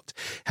sold out.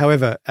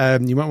 However,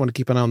 you might want to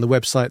keep an eye on the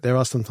website. There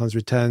are sometimes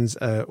returns,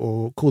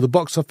 or call the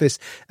box office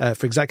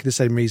for exactly the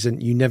same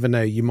reason. You never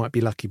know, you might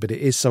be lucky, but it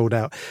is sold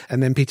out.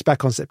 And then Peter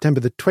back on September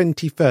the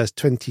 21st,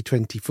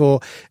 2024,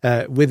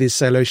 with his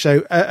solo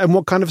show. And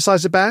what kind of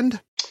size of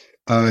band?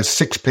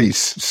 6-piece.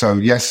 So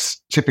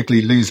yes,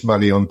 typically lose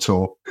money on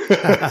tour.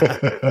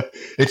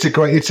 It's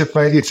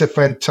a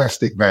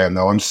fantastic band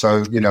though. I'm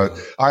so,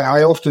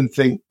 I often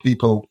think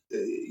people,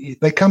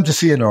 they come to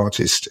see an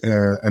artist,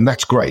 and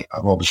that's great.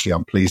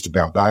 I'm pleased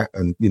about that.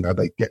 And,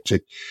 they get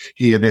to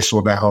hear this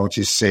or that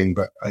artist sing.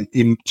 But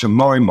to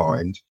my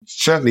mind,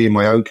 certainly in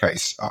my own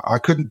case, I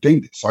couldn't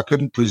do this. I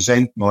couldn't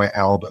present my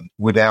album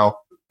without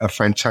a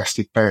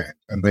fantastic band,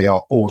 and they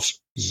are awesome.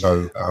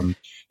 So,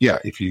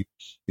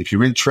 if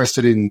you're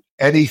interested in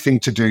anything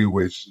to do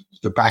with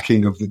the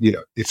backing of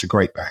it's a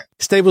great band.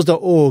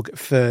 Stables.org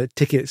for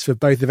tickets for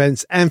both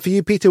events. And for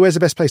you, Peter, where's the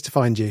best place to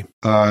find you?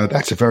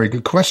 That's a very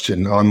good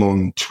question. I'm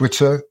on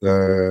Twitter,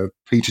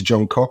 Peter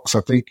John Cox,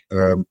 I think,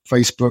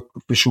 Facebook,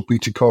 official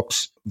Peter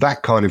Cox,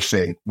 that kind of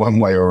thing, one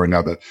way or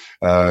another.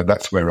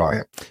 That's where I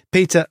am.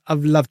 Peter,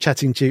 I've loved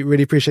chatting to you.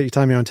 Really appreciate your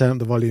time here on Turn Up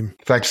the Volume.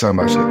 Thanks so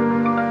much,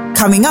 Nick.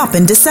 Coming up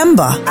in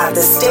December at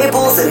the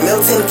Stables in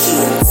Milton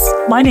Keynes.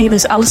 My name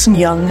is Alison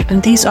Young,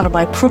 and these are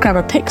my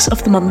programmer picks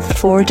of the month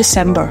for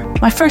December.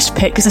 My first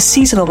pick is a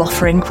seasonal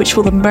offering which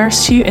will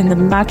immerse you in the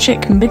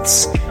magic,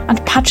 myths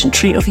and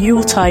pageantry of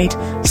Yuletide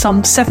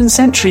some 7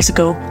 centuries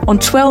ago. On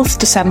 12th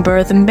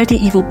December, the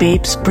Medieval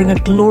Babes bring a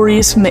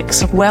glorious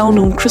mix of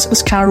well-known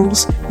Christmas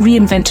carols,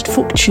 reinvented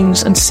folk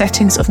tunes and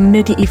settings of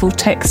medieval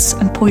texts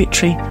and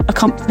poetry,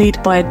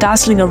 accompanied by a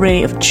dazzling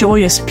array of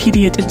joyous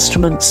period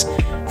instruments,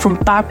 from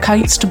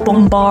bagpipes to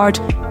bombard,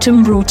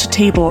 timbro to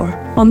tabor.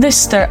 On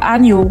this, their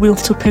annual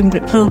Wilto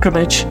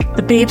pilgrimage,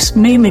 the babes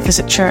mainly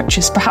visit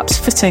churches, perhaps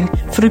fitting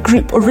for a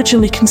group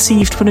originally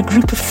conceived when a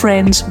group of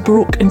friends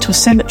broke into a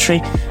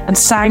cemetery and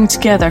sang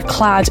together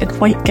clad in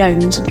white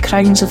gowns and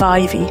crowns of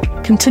ivy.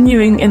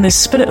 Continuing in the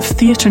spirit of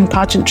theatre and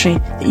pageantry,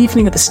 the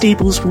evening at the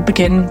Stables will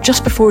begin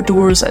just before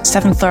doors at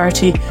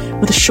 7:30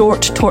 with a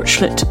short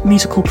torchlit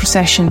musical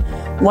procession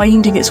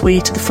winding its way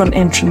to the front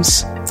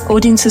entrance.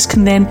 Audiences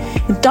can then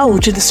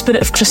indulge in the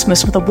spirit of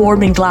Christmas with a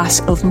warming glass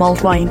of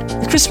mulled wine.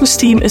 The Christmas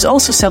theme is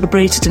also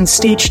celebrated in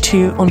Stage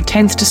 2 on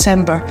 10th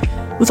December,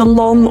 with a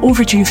long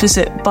overdue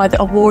visit by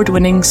the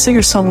award-winning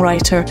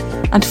singer-songwriter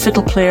and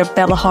fiddle player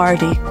Bella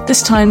Hardy,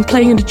 this time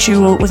playing in a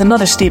duo with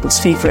another Stables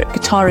favourite,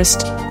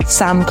 guitarist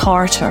Sam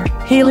Carter.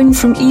 Hailing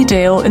from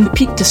Edale in the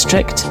Peak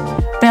District,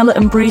 Bella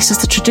embraces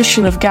the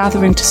tradition of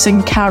gathering to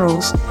sing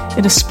carols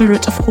in a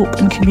spirit of hope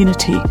and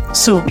community.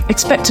 So,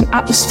 expect an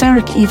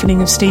atmospheric evening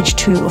in Stage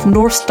 2 of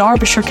North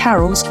Derbyshire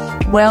carols,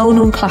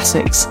 well-known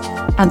classics,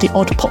 and the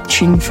odd pop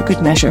tune for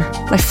good measure.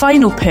 My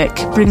final pick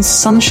brings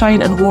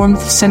sunshine and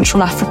warmth of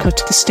Central Africa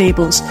to the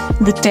Stables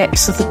in the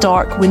depths of the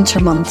dark winter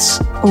months.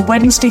 On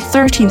Wednesday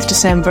 13th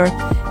December,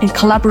 in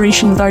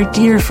collaboration with our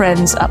dear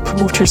friends at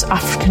Promoters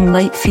African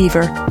Night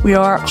Fever, we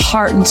are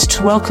heartened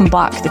to welcome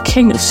back the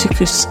King of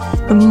Sukus,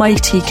 the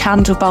mighty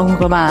Kando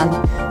Bongo Man,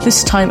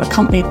 this time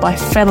accompanied by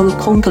fellow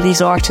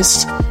Congolese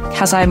artist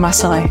Kazai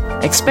Masai.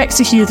 Expect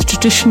to hear the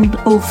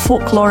traditional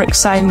folkloric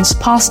sounds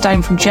passed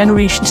down from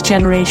generation to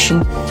generation,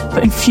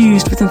 but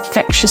infused with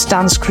infectious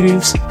dance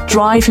grooves,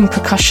 driving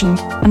percussion,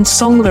 and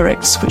song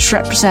lyrics which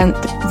represent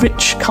the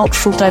rich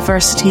cultural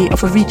diversity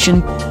of a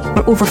region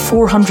where over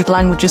 400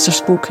 languages are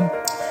spoken.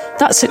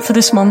 That's it for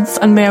this month,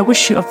 and may I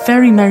wish you a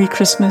very Merry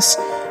Christmas,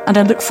 and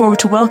I look forward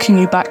to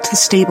welcoming you back to the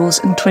Stables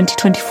in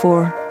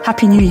 2024.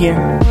 Happy New Year.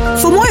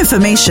 For more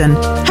information,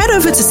 head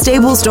over to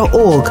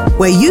stables.org,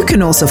 where you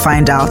can also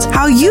find out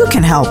how you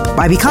can help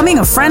by becoming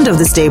a friend of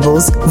the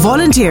Stables,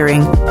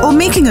 volunteering, or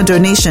making a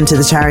donation to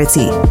the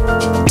charity.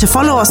 To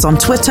follow us on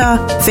Twitter,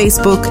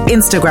 Facebook,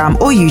 Instagram,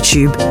 or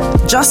YouTube,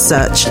 just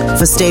search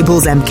for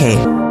Stables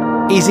MK.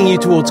 Easing you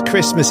towards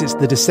Christmas, it's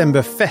the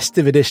December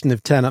festive edition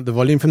of Turn Up the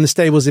Volume from the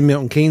Stables in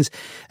Milton Keynes.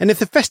 And if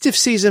the festive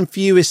season for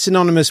you is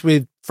synonymous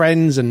with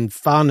friends and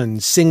fun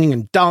and singing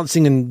and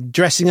dancing and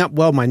dressing up,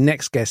 well, my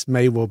next guest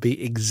may well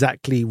be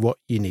exactly what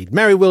you need.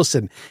 Mary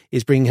Wilson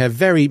is bringing her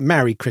very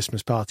merry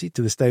Christmas party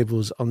to the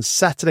Stables on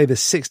Saturday the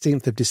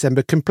 16th of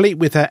December, complete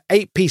with her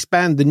 8-piece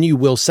band, the New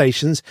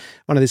Wilsations,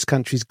 one of this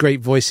country's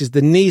great voices.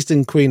 The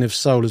Neasden Queen of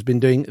Soul has been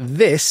doing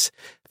this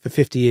for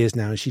 50 years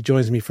now, and she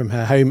joins me from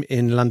her home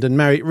in London.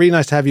 Mary, really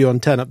nice to have you on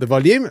Turn Up the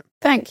Volume.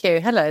 Thank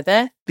you. Hello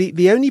there.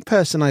 The only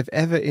person I've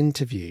ever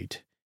interviewed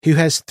who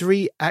has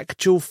 3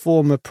 actual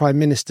former prime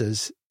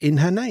ministers in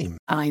her name.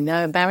 I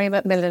know. Barry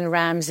Macmillan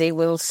Ramsay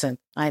Wilson.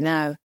 I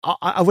know.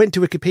 I went to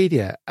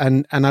Wikipedia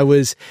and I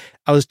was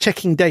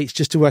checking dates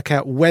just to work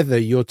out whether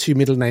your 2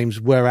 middle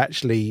names were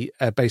actually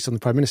based on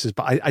the prime ministers,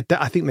 but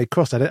I think they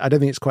crossed. I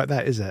don't think it's quite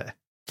that, is it?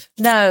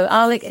 No,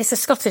 it's a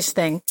Scottish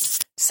thing.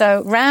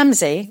 So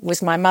Ramsay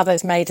was my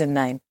mother's maiden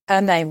name.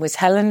 Her name was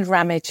Helen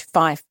Ramage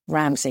Fife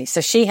Ramsay. So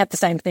she had the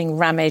same thing,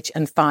 Ramage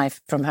and Fife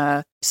from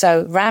her.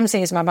 So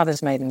Ramsay is my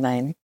mother's maiden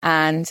name.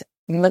 And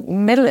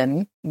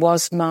Macmillan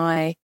was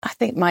my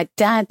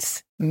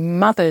dad's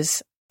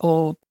mother's,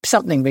 or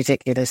something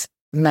ridiculous.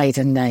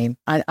 maiden name.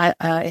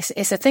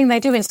 It's a thing they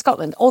do in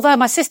Scotland. Although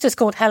my sister's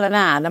called Helen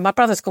Ann and my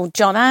brother's called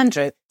John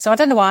Andrew. So I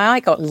don't know why I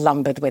got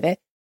lumbered with it.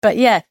 But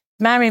yeah,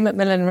 Mary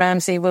Macmillan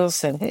Ramsey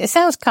Wilson. It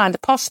sounds kind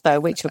of posh though,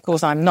 which of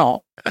course I'm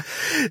not.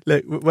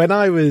 Look, when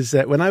I was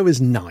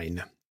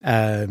 9,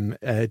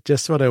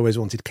 just what I always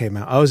wanted came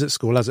out. I was at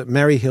school. I was at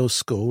Merry Hill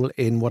School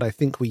in what I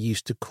think we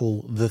used to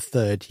call the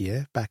third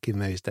year back in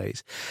those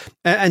days.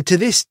 And to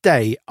this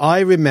day, I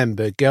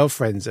remember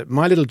girlfriends at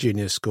my little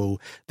junior school.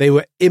 They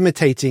were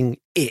imitating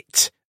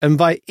it. And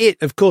by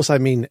it, of course, I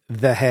mean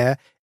the hair.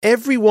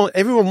 Everyone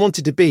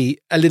wanted to be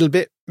a little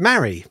bit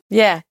Mary.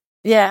 Yeah.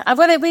 Yeah.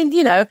 Well, I mean,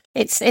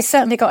 it's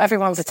certainly got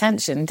everyone's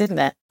attention, didn't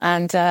it?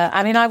 And,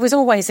 I mean, I was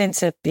always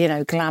into,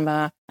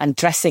 glamour and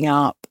dressing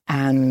up.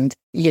 And,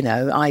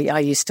 I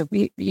used to,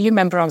 you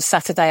remember on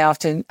Saturday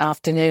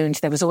afternoons,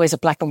 there was always a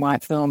black and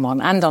white film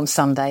on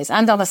Sundays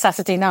and on a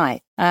Saturday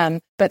night.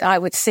 But I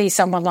would see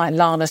someone like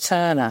Lana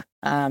Turner,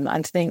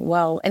 and think,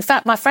 well, in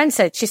fact, my friend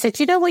she said,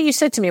 you know what you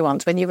said to me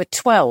once when you were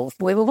 12?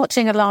 We were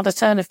watching a Lana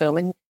Turner film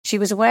and she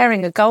was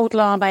wearing a gold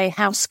lame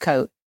house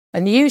coat.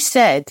 And you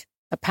said,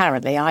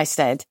 apparently I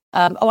said,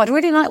 I'd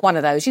really like one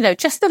of those,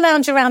 just to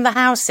lounge around the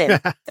house in.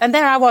 And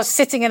there I was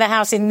sitting in a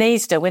house in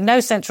Neasden with no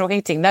central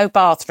heating, no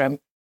bathroom.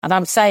 And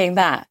I'm saying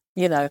that,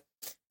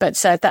 but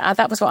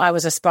that was what I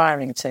was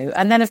aspiring to.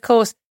 And then, of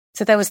course,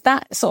 so there was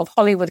that sort of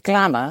Hollywood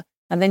glamour.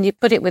 And then you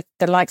put it with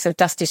the likes of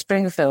Dusty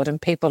Springfield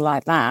and people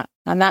like that.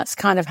 And that's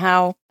kind of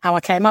how I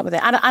came up with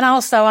it. And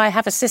also I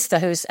have a sister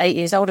who's 8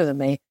 years older than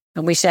me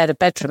and we shared a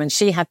bedroom and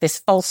she had this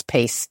false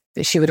piece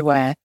that she would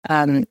wear,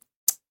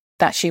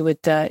 that she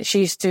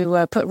used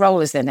to put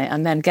rollers in it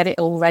and then get it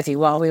all ready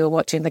while we were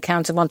watching the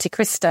Count of Monte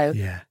Cristo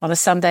on a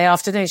Sunday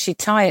afternoon. She'd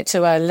tie it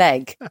to her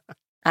leg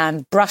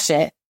and brush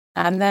it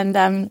and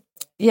then,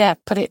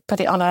 put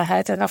it on her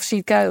head and off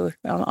she'd go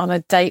on a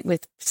date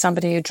with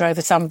somebody who drove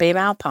a Sunbeam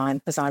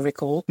Alpine, as I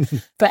recall.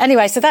 But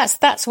anyway, so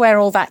that's where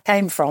all that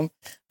came from,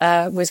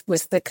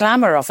 was the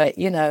glamour of it,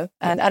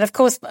 and of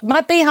course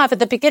my beehive at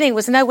the beginning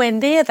was nowhere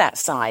near that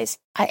size.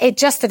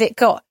 It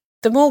got,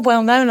 the more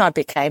well-known I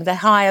became, the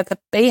higher the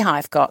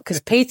beehive got, because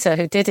Peter,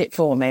 who did it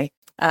for me,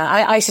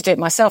 I used to do it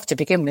myself to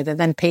begin with, and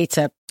then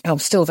Peter, who I'm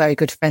still very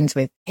good friends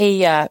with,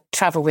 he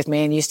travelled with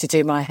me and used to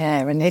do my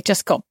hair, and it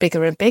just got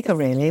bigger and bigger,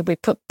 really. We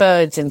put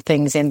birds and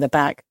things in the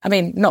back. I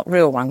mean, not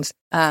real ones,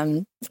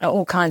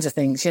 all kinds of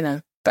things,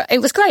 But it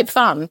was great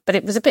fun, but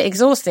it was a bit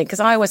exhausting because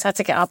I always had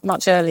to get up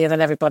much earlier than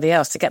everybody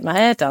else to get my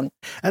hair done.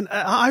 And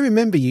I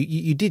remember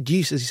you did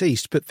use, as you say, you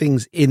used to put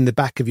things in the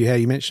back of your hair.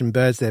 You mentioned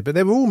birds there, but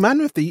there were all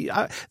manner of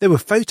there were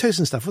photos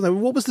and stuff. Wasn't there?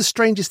 What was the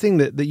strangest thing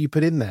that you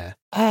put in there?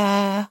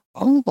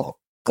 Oh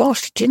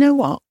gosh, do you know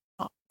what?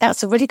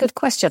 That's a really good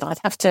question. I'd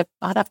have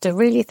to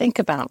really think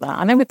about that.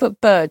 I know we put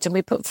birds and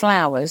we put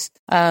flowers.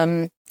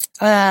 I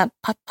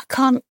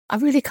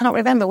really can't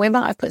remember. We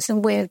might have put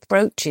some weird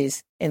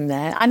brooches in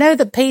there. I know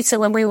that Peter,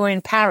 when we were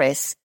in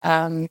Paris,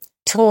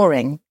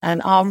 touring,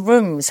 and our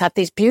rooms had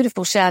these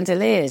beautiful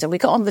chandeliers, and we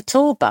got on the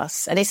tour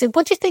bus and he said,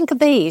 what do you think of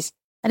these?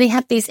 And he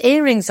had these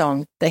earrings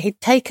on that he'd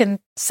taken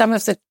some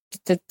of the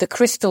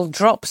crystal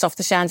drops off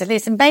the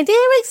chandeliers and made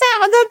earrings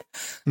out of them.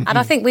 Mm-hmm. And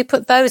I think we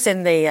put those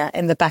in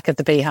the back of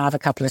the beehive a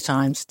couple of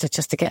times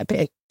just to get a bit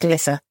of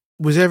glitter.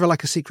 Was there ever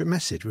like a secret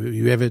message? Were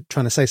you ever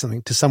trying to say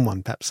something to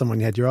someone, perhaps someone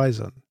you had your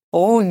eyes on?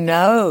 Oh,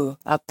 no.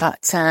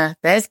 But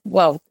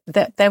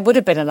there would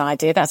have been an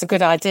idea. That's a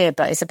good idea,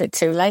 but it's a bit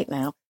too late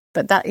now.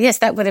 But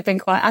that would have been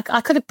quite...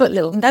 I could have put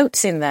little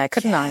notes in there,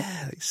 couldn't I?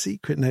 Like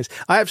secret notes.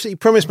 I absolutely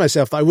promised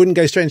myself that I wouldn't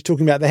go straight into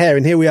talking about the hair,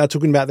 and here we are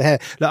talking about the hair.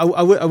 Look,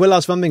 I will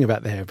ask one thing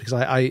about the hair, because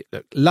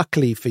look,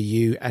 luckily for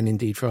you, and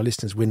indeed for our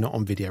listeners, we're not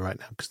on video right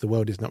now, because the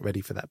world is not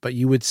ready for that. But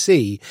you would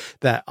see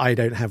that I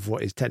don't have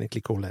what is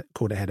technically called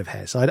a head of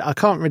hair. So I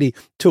can't really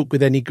talk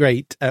with any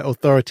great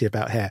authority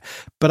about hair.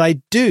 But I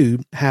do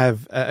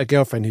have a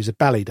girlfriend who's a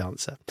ballet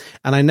dancer,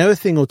 and I know a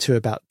thing or two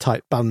about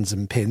tight buns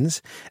and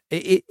pins.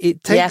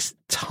 It takes...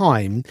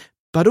 time,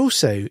 but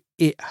also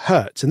it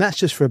hurts, and that's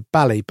just for a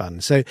ballet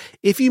bun. So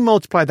if you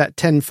multiply that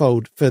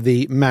tenfold for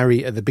the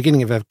Mary at the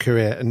beginning of her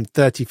career and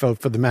 30-fold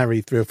for the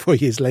Mary 3 or 4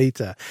 years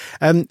later,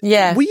 were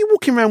you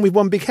walking around with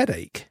one big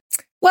headache?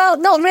 Well,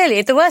 not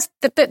really.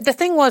 The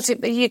thing was,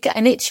 you get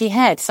an itchy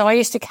head, so I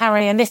used to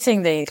carry a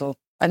knitting needle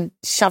and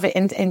shove it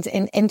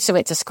into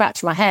it to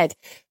scratch my head.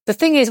 The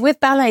thing is, with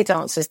ballet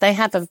dancers, they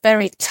have a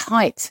very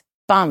tight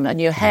bun,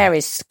 and your hair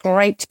is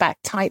scraped back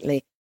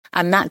tightly.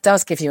 And that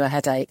does give you a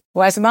headache.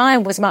 Whereas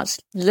mine was much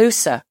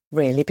looser,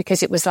 really,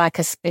 because it was like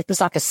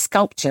a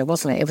sculpture,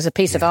 wasn't it? It was a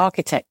piece of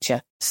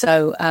architecture.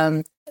 So,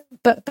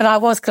 but I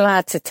was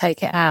glad to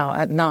take it out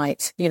at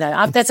night.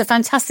 There's a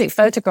fantastic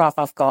photograph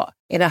I've got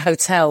in a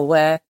hotel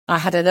where I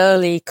had an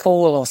early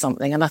call or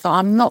something, and I thought,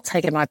 I'm not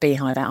taking my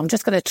beehive out. I'm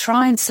just going to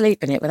try and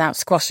sleep in it without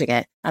squashing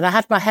it. And I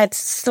had my head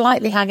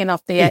slightly hanging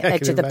off the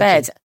edge of the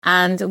bed.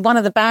 And one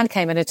of the band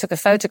came in and took a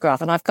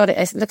photograph, and I've got it.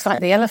 It looks like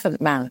the Elephant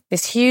Man,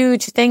 this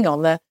huge thing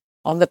on the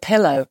on the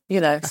pillow.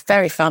 It's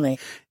very funny.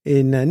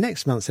 In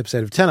next month's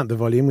episode of Turn Up the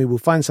Volume, we will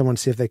find someone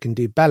to see if they can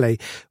do ballet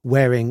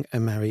wearing a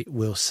Mary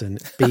Wilson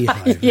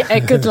beehive. Yeah,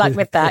 good luck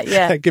with that.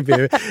 Yeah. That could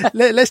be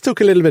let's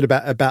talk a little bit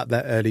about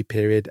that early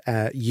period,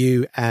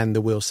 you and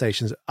the Will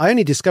Stations. I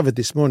only discovered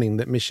this morning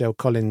that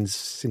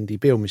Cindy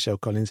Beale Michelle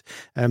Collins,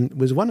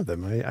 was one of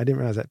them. I didn't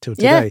realise that till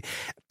today.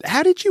 Yeah.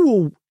 How did you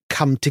all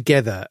come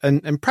together?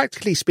 And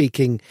practically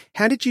speaking,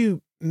 how did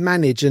you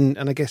manage and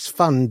I guess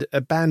fund a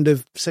band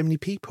of so many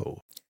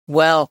people?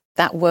 Well,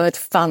 that word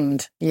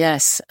fund,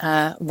 yes.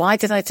 Why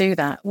did I do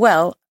that?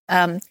 Well,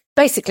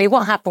 basically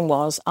what happened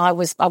was I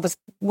was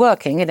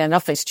working in an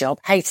office job,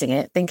 hating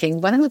it,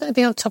 thinking, when am I going to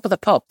be on top of the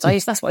pops?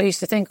 That's what I used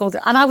to think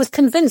and I was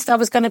convinced I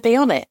was going to be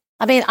on it.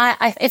 I mean,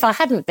 if I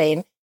hadn't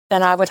been,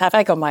 then I would have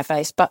egg on my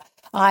face, but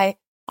I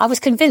was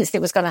convinced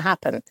it was going to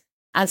happen.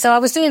 And so I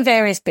was doing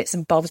various bits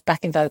and bobs,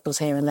 backing vocals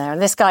here and there.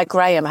 And this guy,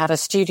 Graham, had a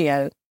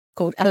studio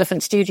called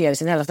Elephant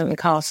Studios in Elephant and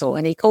Castle.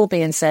 And he called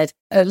me and said,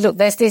 look,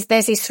 there's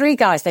these three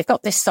guys. They've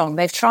got this song.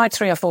 They've tried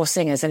 3 or 4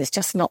 singers and it's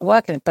just not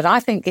working. But I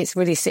think it's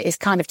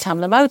kind of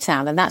Tamla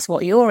Motown. And that's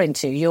what you're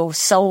into, your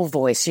soul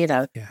voice,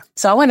 Yeah.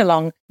 So I went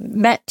along,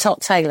 met Tot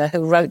Taylor,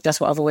 who wrote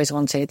Just What I've Always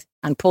Wanted,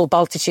 and Paul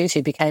Bultitude,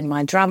 who became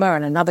my drummer,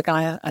 and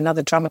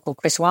another drummer called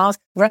Chris Wiles,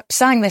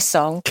 sang this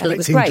song. And it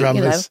was great,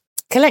 drummers.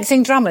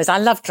 Collecting drummers. I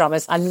love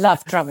drummers.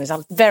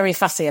 I'm very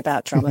fussy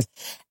about drummers.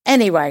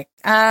 Anyway,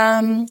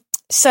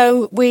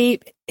 so we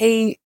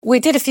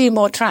did a few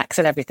more tracks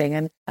and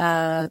everything,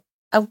 and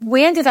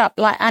we ended up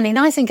like Annie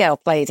Nightingale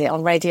played it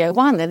on Radio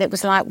 1, and it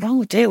was like,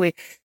 oh, do we?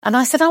 And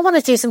I said, I want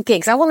to do some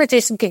gigs. I want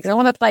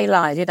to play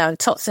live, And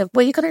Tot said,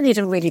 well, you're going to need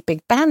a really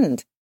big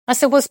band. I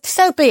said, well,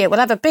 so be it.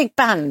 We'll have a big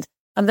band.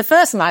 And the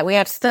first night we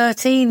had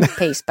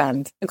 13-piece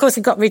band. Of course,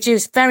 it got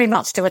reduced very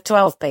much to a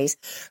 12-piece,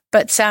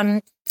 but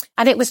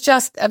and it was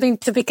just,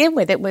 to begin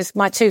with, it was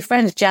my 2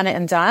 friends, Janet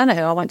and Diana,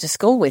 who I went to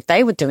school with.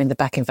 They were doing the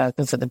backing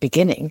vocals at the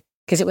beginning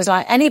because it was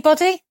like,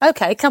 anybody?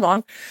 Okay, come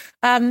on.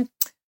 And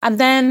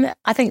then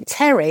I think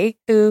Terry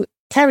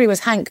was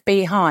Hank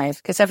Beehive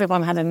because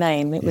everyone had a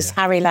name. It was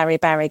Harry, Larry,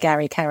 Barry,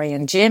 Gary, Carrie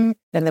and Jim.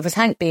 Then there was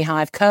Hank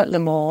Beehive, Kurt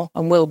Lamore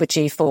and Wilbur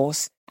G.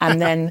 Force.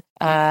 And then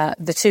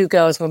the 2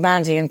 girls were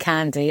Mandy and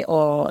Candy,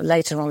 or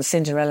later on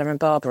Cinderella and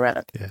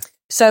Barbarella. Yeah.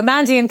 So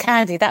Mandy and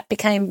Candy, that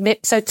became,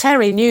 so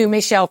Terry knew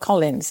Michelle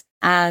Collins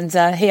and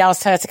he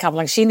asked her to come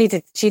along. She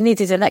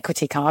needed an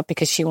equity card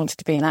because she wanted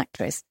to be an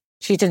actress.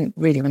 She didn't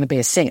really want to be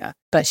a singer,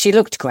 but she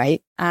looked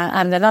great.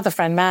 And another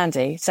friend,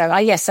 Mandy. So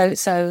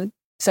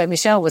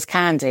Michelle was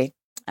Candy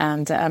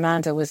and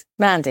Amanda was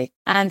Mandy.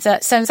 And so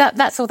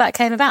that's all that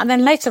came about. And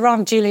then later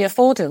on, Julia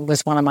Fordham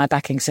was one of my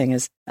backing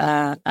singers.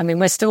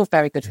 We're still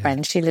very good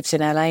friends. She lives in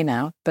LA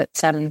now. But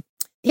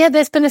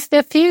there's been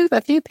a few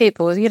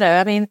people,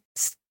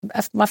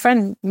 my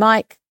friend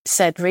Mike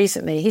said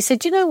recently, he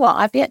said, you know what?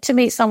 I've yet to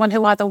meet someone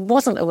who either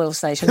wasn't a Will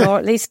Station or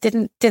at least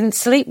didn't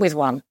sleep with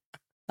one.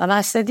 And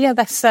I said, yeah,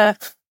 that's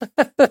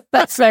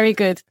very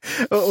good.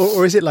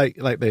 Or is it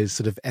like those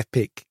sort of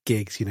epic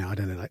gigs, I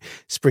don't know, like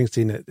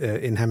Springsteen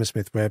in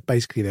Hammersmith, where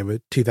basically there were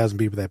 2,000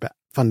 people there, but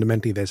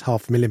fundamentally there's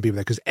 500,000 people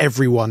there because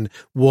everyone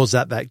was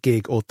at that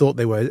gig or thought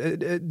they were.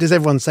 Does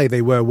everyone say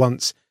they were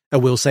once a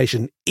Will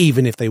Station,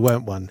 even if they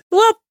weren't one?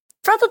 Well,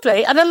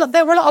 probably. And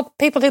there were a lot of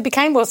people who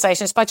became Will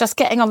Stations by just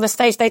getting on the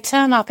stage. They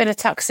turn up in a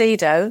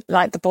tuxedo,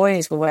 like the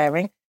boys were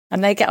wearing,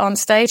 and they get on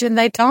stage and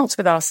they dance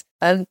with us.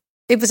 And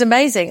it was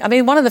amazing.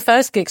 One of the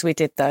first gigs we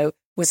did, though,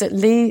 was at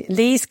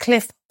Lees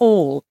Cliff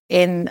Hall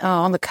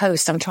on the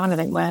coast. I'm trying to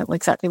think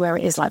exactly where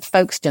it is, like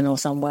Folkestone or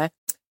somewhere.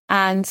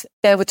 And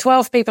there were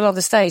 12 people on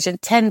the stage and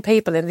 10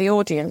 people in the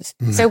audience.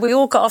 So we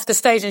all got off the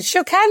stage and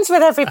shook hands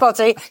with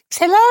everybody. It's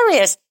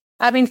hilarious.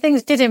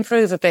 Things did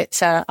improve a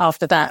bit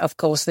after that, of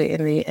course,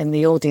 in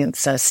the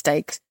audience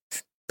stakes.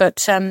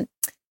 But you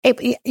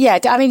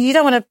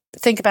don't want to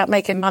think about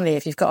making money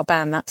if you've got a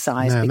band that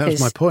size. No, that was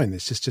my point.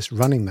 It's just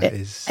running that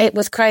is. It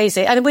was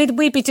crazy, and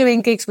we'd be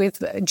doing gigs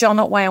with John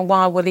Otway and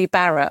Wild Willie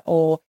Barrett,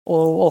 or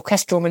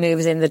orchestral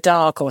manoeuvres in the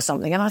dark or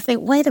something. And I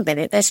think, wait a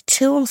minute, there's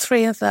 2 or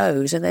 3 of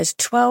those, and there's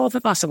 12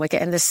 of us, and we're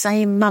getting the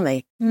same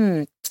money.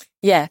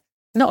 Yeah.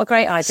 Not a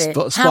great idea.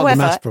 Spot the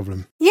maths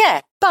problem.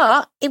 Yeah,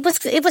 but it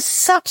was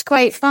such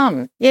great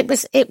fun. It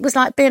was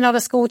like being on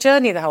a school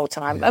journey the whole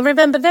time. Yeah. I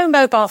remember no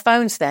mobile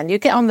phones then. You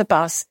get on the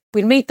bus.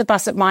 We'd meet the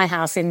bus at my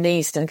house in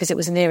Neasden because it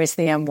was nearest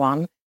the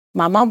M1.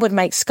 My mum would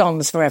make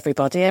scones for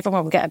everybody.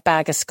 Everyone would get a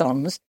bag of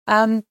scones.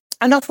 And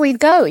off we'd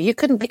go. You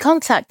couldn't be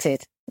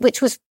contacted,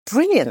 which was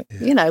brilliant.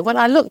 Yeah. When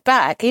I look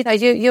back, you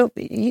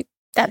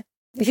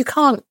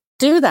can't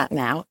do that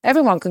now.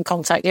 Everyone can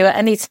contact you at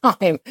any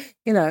time,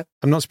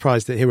 I'm not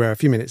surprised that here we are a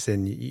few minutes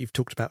in, you've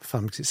talked about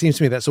fun, because it seems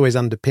to me that's always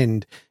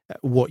underpinned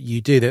what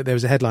you do. There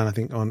was a headline, I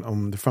think,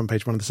 on the front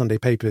page of one of the Sunday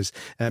papers,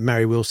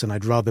 Mary Wilson,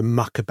 I'd rather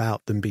muck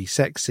about than be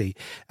sexy.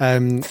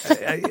 I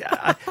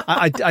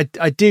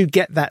do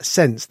get that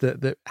sense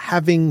that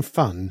having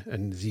fun,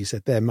 and as you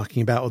said there,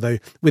 mucking about, although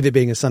with it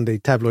being a Sunday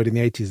tabloid in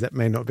the 80s, that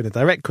may not have been a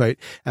direct quote,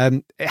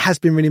 it has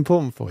been really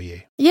important for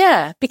you.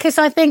 Yeah, because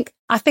I think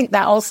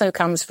that also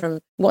comes from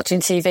watching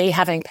TV,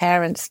 having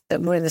parents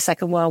that were in the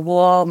Second World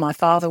War. My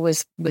father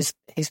his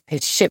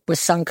ship was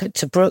sunk at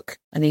Tobruk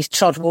and he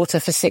trod water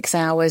for 6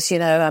 hours,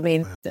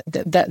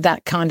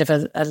 that kind of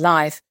a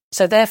life.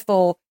 So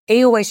therefore,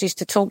 he always used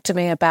to talk to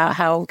me about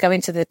how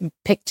going to the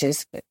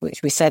pictures,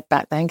 which we said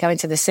back then, going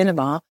to the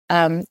cinema,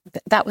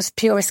 that was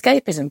pure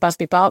escapism,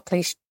 Busby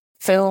Berkeley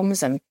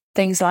films and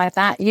things like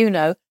that,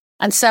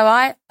 And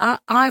so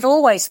I've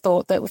always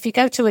thought that if you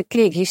go to a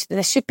gig,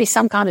 there should be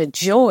some kind of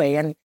joy.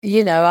 And,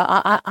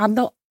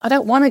 I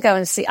don't want to go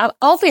and see,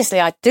 obviously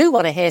I do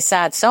want to hear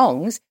sad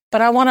songs, but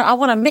I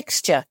want a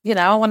mixture,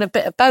 I want a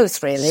bit of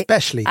both, really.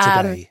 Especially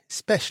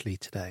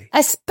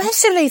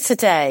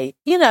today.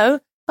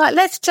 Like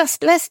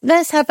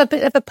let's have a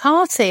bit of a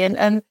party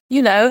and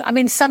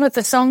some of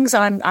the songs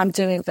I'm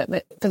doing for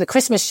the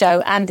Christmas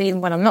show, and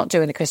even when I'm not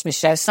doing a Christmas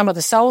show, some of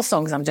the soul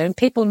songs I'm doing,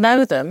 people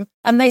know them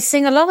and they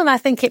sing along, and I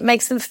think it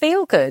makes them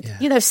feel good.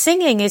 Yeah.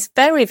 Singing is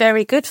very,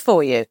 very good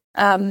for you.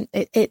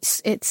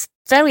 It's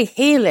very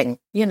healing,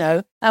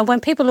 and when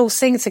people all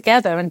sing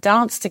together and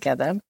dance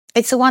together,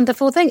 it's a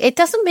wonderful thing. It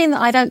doesn't mean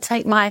that I don't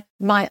take my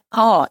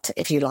art,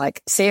 if you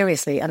like,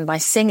 seriously, and my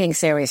singing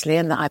seriously,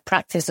 and that I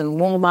practice and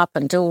warm up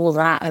and do all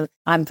that.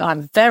 And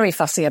I'm very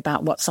fussy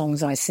about what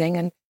songs I sing,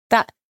 and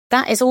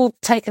that is all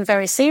taken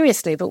very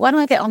seriously. But when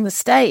I get on the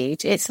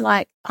stage, it's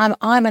like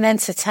I'm an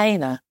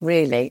entertainer,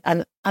 really,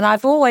 and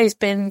I've always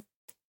been.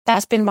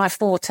 That's been my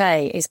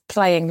forte, is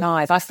playing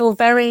live. I feel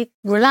very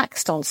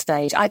relaxed on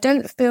stage. I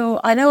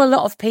know a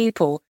lot of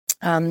people.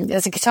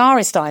 There's a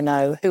guitarist I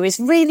know who is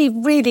really,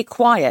 really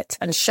quiet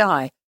and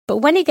shy. But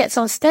when he gets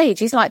on stage,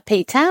 he's like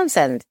Pete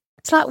Townsend.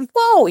 It's like,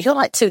 whoa, you're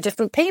like two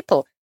different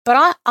people.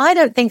 But I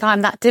don't think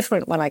I'm that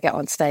different when I get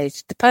on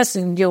stage. The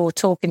person you're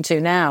talking to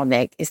now,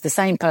 Nick, is the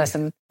same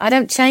person. I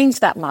don't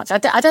change that much. I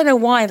don't know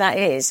why that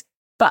is.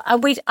 But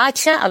I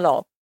chat a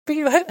lot. But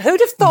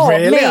who'd have thought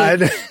really?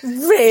 Me?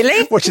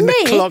 Really? Watching me?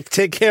 The clock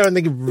tick here and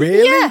thinking,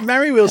 really? Yeah.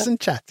 Mary Wilson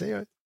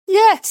chatting.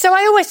 Yeah, so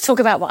I always talk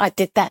about what I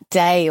did that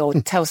day, or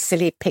tell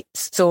silly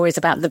stories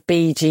about the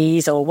Bee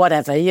Gees or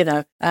whatever,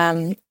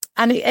 and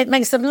it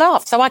makes them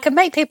laugh. So I can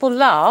make people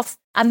laugh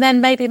and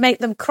then maybe make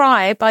them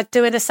cry by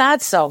doing a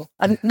sad song,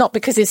 and not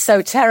because it's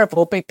so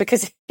terrible, but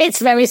because it's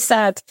very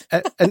sad.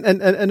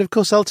 And of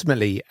course,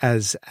 ultimately,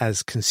 as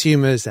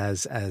consumers,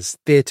 as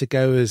theatre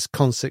goers,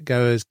 concert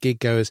goers, gig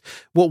goers,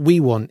 what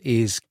we want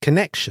is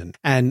connection.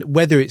 And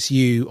whether it's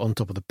you on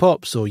Top of the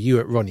Pops, or you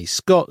at Ronnie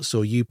Scott's,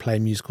 or you play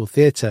musical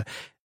theatre,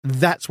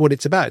 that's what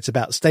it's about. It's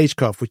about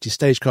stagecraft, which is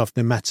stagecraft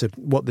no matter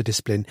what the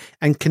discipline,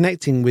 and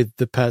connecting with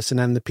the person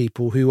and the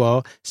people who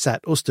are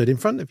sat or stood in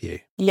front of you.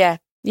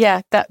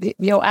 Yeah, that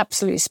you're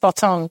absolutely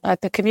spot on.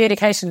 The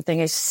communication thing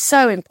is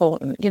so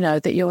important,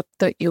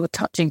 that you're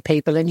touching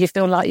people and you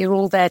feel like you're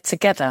all there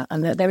together,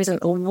 and that there isn't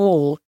a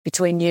wall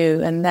between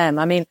you and them.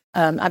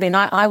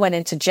 I went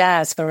into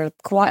jazz for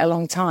quite a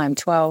long time,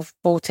 12,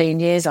 14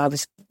 years. I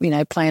was,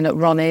 playing at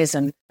Ronnie's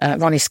and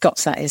Ronnie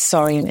Scott's,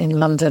 in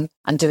London,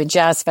 and doing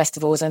jazz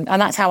festivals. And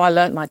that's how I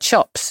learnt my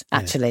chops,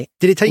 actually. Yeah.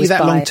 Did it take you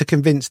that long to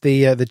convince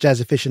the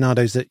jazz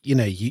aficionados that,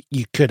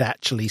 you could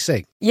actually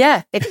sing?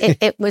 Yeah,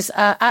 it was,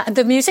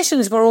 the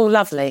musicians were all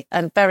lovely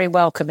and very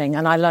welcoming.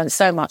 And I learned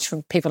so much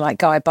from people like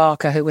Guy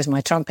Barker, who was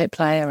my trumpet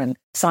player, and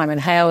Simon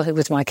Hale, who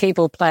was my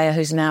keyboard player,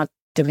 who's now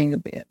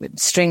doing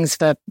strings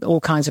for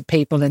all kinds of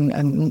people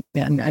and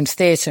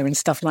theatre and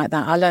stuff like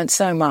that. I learned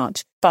so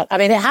much. But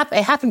it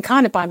happened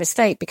kind of by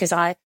mistake, because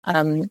I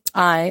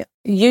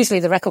usually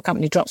the record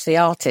company drops the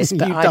artist,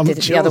 but I did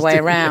it the other way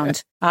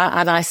around.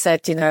 And I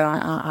said,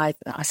 I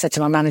said to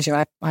my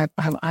manager,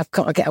 I've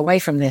got to get away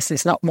from this.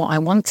 It's not what I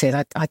wanted.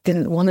 I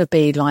didn't want to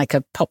be like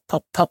a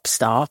pop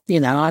star.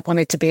 I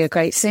wanted to be a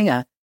great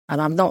singer,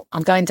 and I'm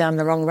going down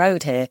the wrong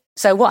road here.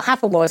 So what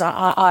happened was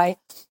I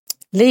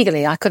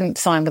legally, I couldn't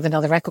sign with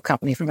another record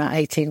company for about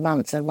 18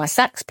 months. And my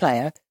sax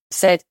player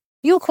said,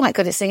 "You're quite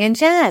good at singing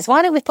jazz.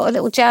 Why don't we put a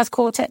little jazz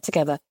quartet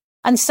together?"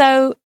 And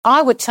so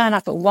I would turn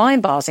up at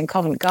wine bars in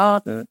Covent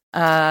Garden.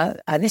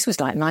 And this was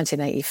like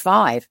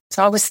 1985.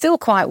 So I was still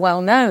quite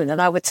well known.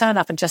 And I would turn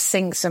up and just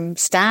sing some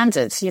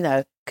standards,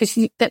 because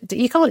you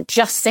can't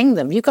just sing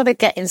them. You've got to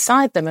get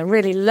inside them and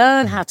really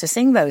learn how to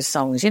sing those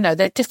songs.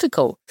 They're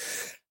difficult.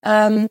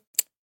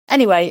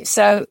 Anyway,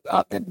 so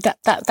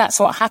that's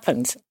what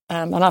happened.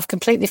 And I've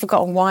completely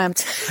forgotten why I'm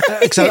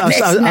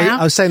I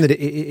was saying that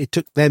it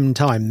took them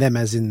time, them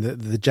as in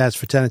the jazz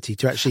fraternity,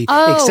 to actually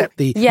accept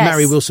the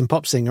Mary Wilson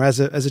pop singer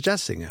as a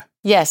jazz singer.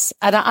 Yes,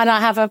 and I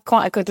have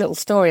quite a good little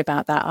story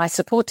about that. I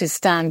supported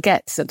Stan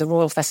Getz at the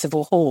Royal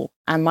Festival Hall,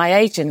 and my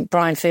agent,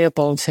 Brian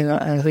Theobald,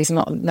 who's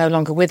no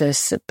longer with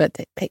us, but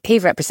he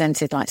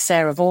represented like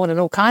Sarah Vaughan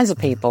and all kinds of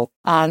people,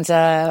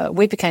 and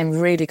we became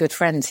really good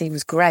friends. He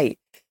was great.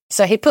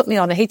 So he put me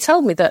on, and he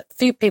told me that a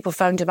few people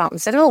phoned him up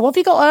and said, "Oh, what have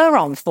you got her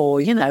on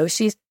for? You know,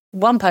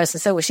 one person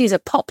said, well, she's a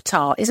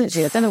Pop-Tart, isn't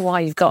she? I don't know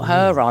why you've got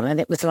her on." And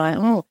it was like,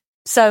 oh.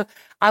 So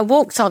I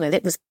walked on and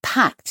it was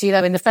packed, you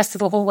know, in the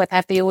festival hall, we'd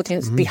have the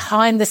audience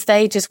behind the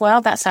stage as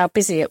well. That's how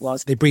busy it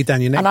was. They breathe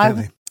down your neck, don't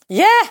they?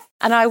 Yeah.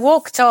 And I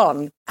walked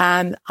on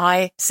and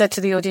I said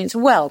to the audience,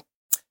 well,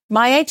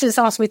 my agents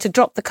asked me to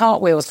drop the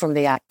cartwheels from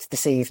the act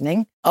this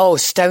evening. Oh,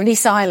 stony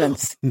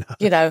silence. Oh, no.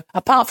 You know,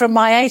 apart from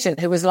my agent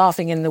who was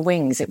laughing in the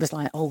wings, it was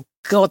like, oh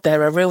God,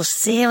 they're a real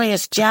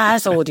serious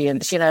jazz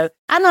audience, you know.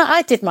 And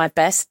I did my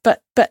best,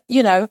 but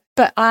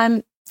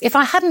if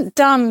I hadn't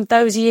done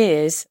those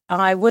years,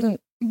 I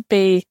wouldn't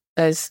be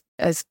as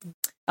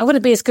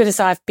good as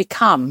I've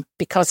become,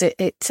 because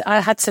I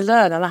had to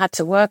learn and I had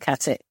to work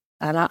at it.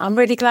 And I'm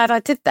really glad I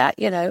did that,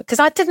 you know, because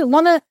I didn't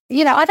want to,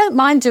 you know, I don't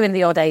mind doing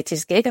the odd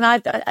 80s gig.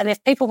 And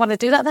if people want to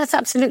do that, that's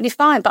absolutely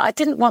fine. But I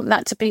didn't want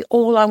that to be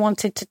all I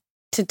wanted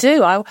to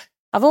do. I've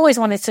always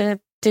wanted to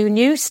do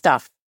new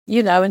stuff,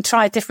 you know, and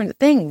try different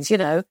things, you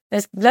know.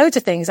 There's loads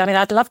of things. I mean,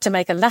 I'd love to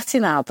make a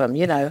Latin album,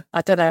 you know.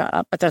 I don't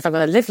know if I'm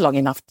going to live long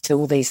enough to do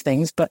all these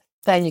things, but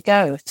there you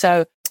go.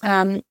 So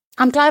I'm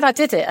glad I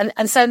did it.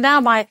 And so now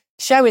my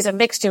show is a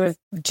mixture of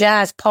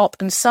jazz, pop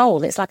and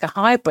soul. It's like a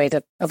hybrid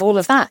of all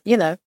of that, you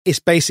know. It's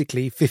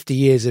basically 50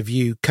 years of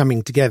you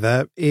coming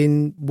together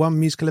in one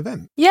musical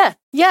event. Yeah.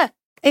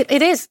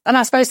 It is. And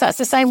I suppose that's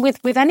the same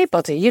with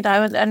anybody, you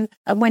know, and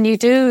when you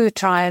do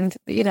try and,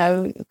 you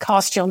know,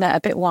 cast your net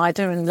a bit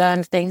wider and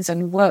learn things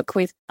and work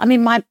with, I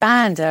mean, my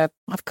band,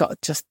 I've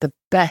got just the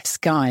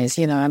best guys,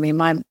 you know. I mean,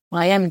 my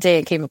MD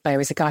and keyboard player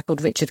is a guy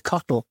called Richard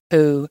Cottle,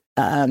 who,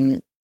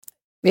 and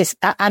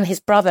his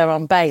brother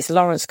on bass,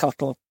 Lawrence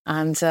Cottle.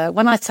 And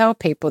when I tell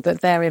people that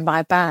they're in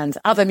my band,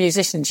 other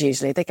musicians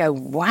usually, they go,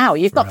 wow,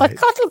 you've got the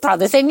Cottle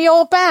brothers in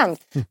your band.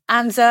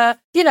 And,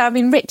 you know, I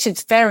mean,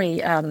 Richard's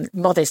very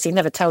modest. He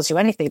never tells you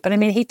anything. But I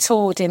mean, he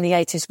toured in the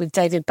 80s with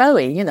David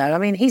Bowie, you know. I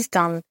mean, he's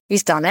done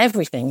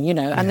everything, you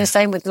know. And the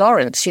same with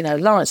Lawrence. You know,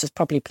 Lawrence has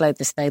probably played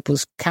the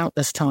Staples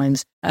countless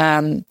times.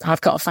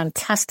 I've got a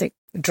fantastic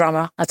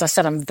drummer. As I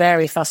said, I'm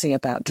very fussy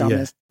about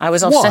drummers. Yeah. I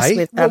was obsessed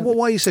with them.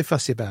 Why are you so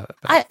fussy about it?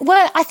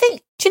 I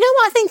think, do you know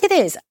what I think it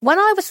is? When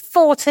I was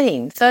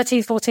 13,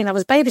 I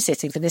was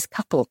babysitting for this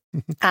couple.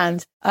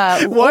 And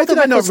why did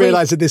I not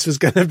realise that this was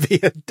going to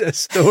be a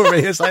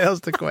story as I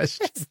asked the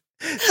question?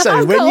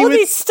 So when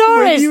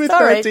you were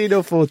 13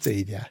 or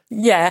 14,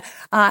 yeah,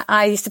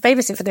 I used to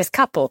babysit for this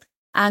couple.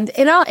 And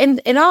in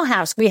our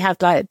house, we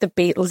had like the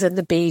Beatles and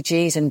the Bee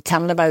Gees and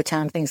Tamla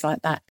Motown, things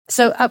like that.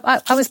 So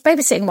I was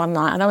babysitting one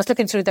night and I was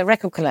looking through their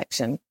record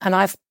collection,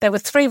 and there were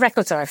 3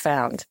 records I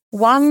found.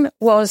 One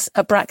was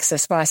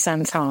Abraxas by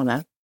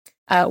Santana.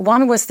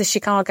 One was the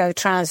Chicago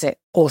Transit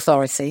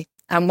Authority,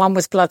 and one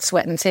was Blood,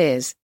 Sweat and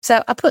Tears.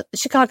 So I put the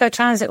Chicago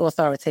Transit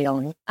Authority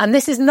on, and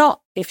this is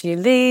not If You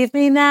Leave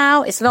Me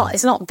Now. It's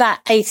not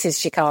that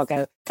 80s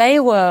Chicago.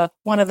 They were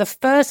one of the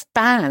first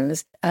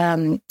bands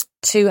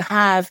to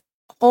have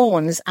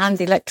horns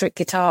and electric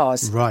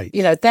guitars. Right.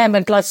 You know, them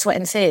and Blood, Sweat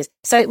and Tears.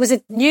 So it was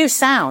a new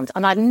sound,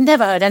 and I'd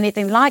never heard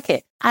anything like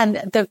it. And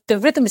the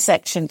rhythm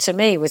section to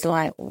me was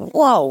like,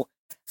 whoa.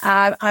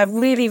 I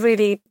really,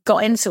 really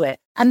got into it.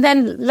 And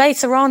then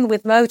later on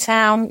with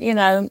Motown, you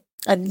know,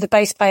 and the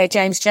bass player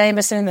James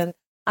Jamerson, and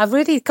I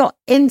really got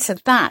into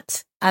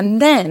that.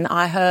 And then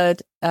I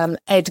heard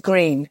Ed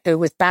Green, who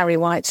was Barry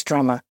White's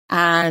drummer.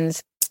 And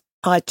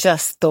I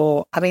just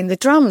thought, I mean, the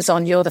drums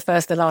on You're the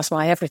First, the Last,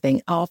 My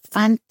Everything are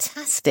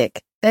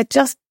fantastic. They're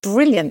just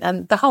brilliant.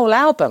 And the whole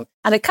album.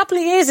 And a couple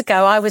of years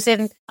ago, I was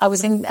in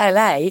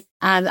LA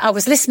and I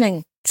was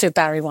listening to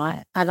Barry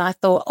White, and I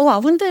thought, oh, I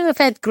wonder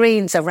if Ed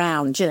Green's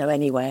around, you know,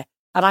 anywhere.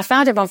 And I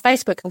found him on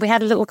Facebook and we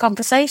had a little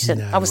conversation.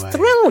 No I was way.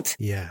 thrilled.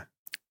 Yeah.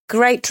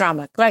 Great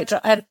drummer.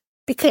 And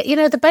because, you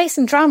know, the bass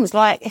and drums,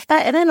 like, if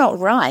they're not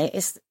right,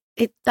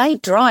 they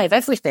drive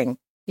everything,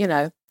 you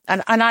know,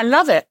 and I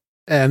love it.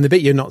 And the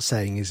bit you're not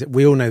saying is that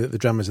we all know that the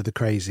drummers are the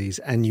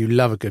crazies, and you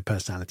love a good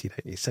personality,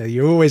 don't you? So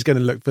you're always going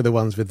to look for the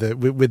ones with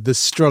the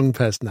strong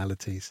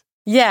personalities.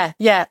 Yeah.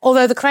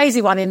 Although the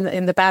crazy one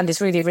in the band is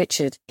really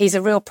Richard. He's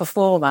a real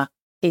performer.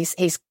 He's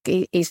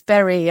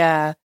very,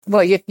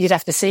 well, you'd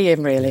have to see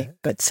him really. Yeah.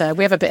 But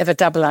we have a bit of a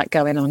double act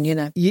going on, you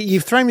know.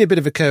 You've thrown me a bit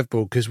of a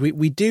curveball, because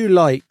we do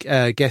like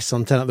guests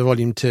on Turn Up the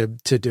Volume to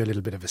do a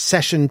little bit of a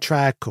session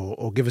track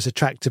or give us a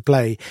track to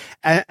play.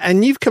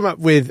 And you've come up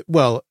with,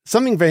 well,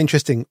 something very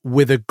interesting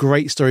with a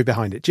great story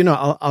behind it. Do you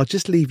know, I'll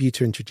just leave you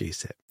to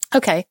introduce it.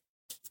 Okay.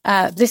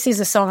 This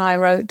is a song I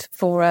wrote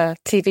for a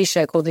TV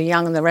show called The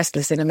Young and the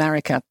Restless in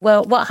America.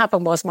 Well, what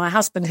happened was my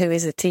husband, who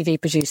is a TV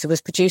producer,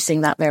 was producing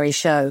that very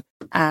show.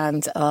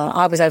 And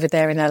I was over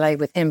there in LA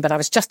with him, but I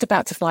was just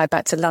about to fly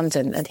back to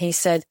London. And he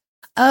said,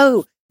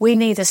 oh, we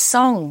need a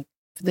song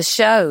the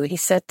show, he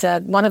said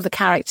one of the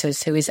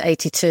characters, who is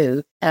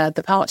 82,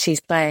 the part she's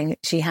playing,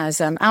 she has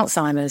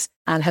Alzheimer's,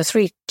 and her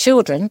 3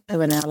 children,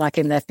 who are now like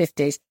in their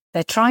 50s,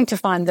 they're trying to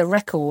find the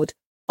record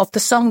of the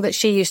song that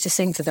she used to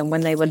sing to them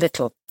when they were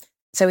little.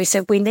 So he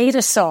said, we need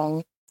a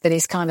song that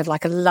is kind of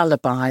like a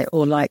lullaby,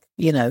 or like,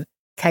 you know,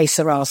 Que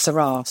Sera,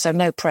 Sera. So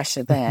no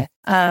pressure there.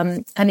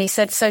 And he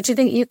said, so do you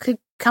think you could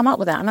come up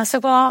with that? And I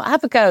said, well, I'll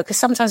have a go, because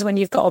sometimes when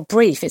you've got a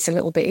brief, it's a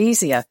little bit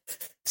easier.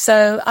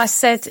 So I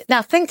said,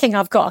 now thinking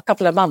I've got a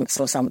couple of months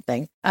or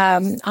something,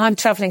 I'm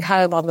travelling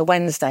home on the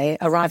Wednesday,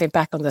 arriving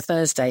back on the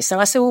Thursday. So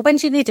I said, well, when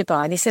do you need it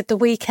by? And he said, the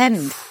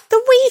weekend.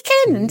 The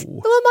weekend?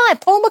 Ooh. Who am I?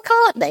 Paul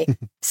McCartney.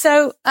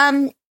 So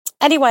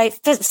anyway,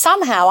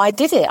 somehow I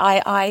did it.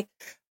 I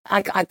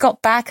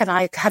got back and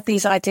I had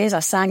these ideas. I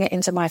sang it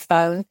into my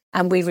phone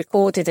and we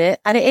recorded it.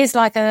 And it is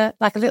like a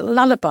little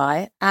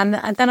lullaby. And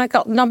then I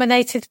got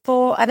nominated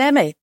for an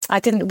Emmy. I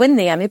didn't win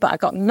the Emmy, but I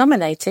got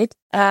nominated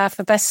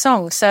for Best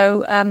Song.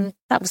 So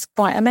that was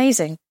quite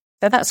amazing.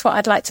 So that's what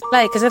I'd like to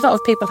play, because a lot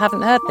of people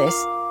haven't heard this.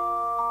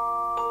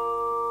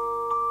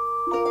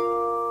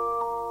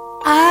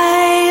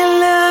 I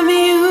love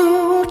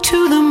you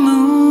to the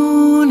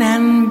moon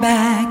and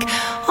back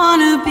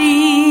on a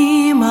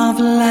beam of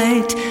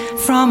light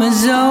from a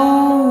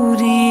zodiac.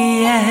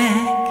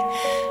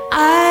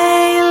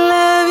 I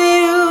love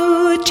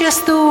you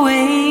just the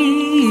way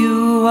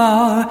you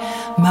are,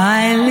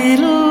 my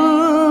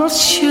little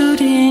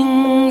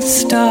shooting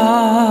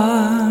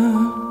star.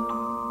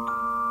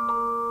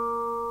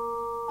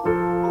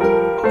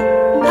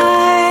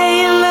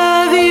 I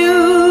love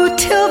you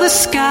till the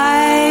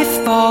sky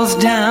falls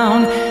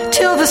down,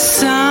 till the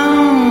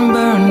sun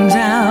burns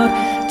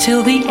out,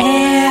 till the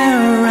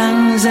air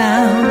runs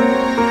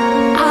out.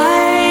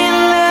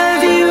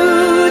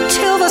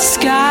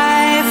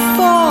 Sky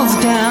falls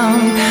down,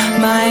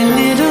 my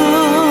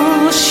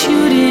little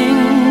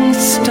shooting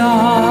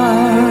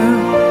star.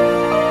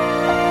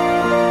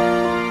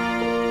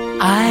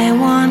 I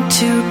want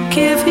to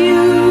give you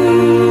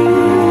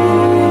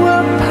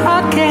a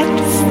pocket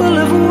full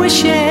of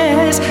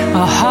wishes,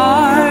 a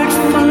heart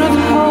full of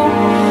hope,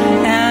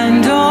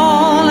 and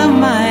all of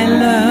my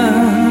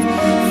love.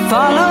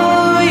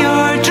 Follow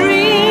your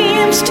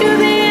dreams to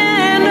the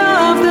end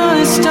of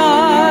the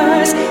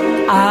stars.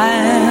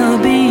 I'll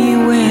be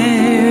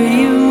where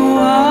you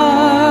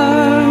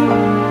are,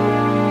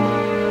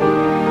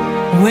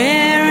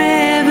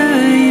 wherever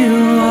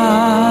you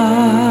are.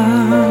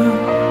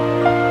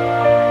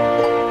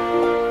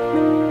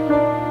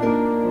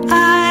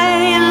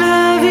 I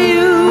love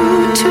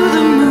you to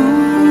the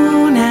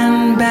moon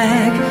and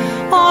back,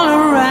 all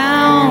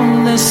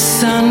around the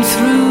sun,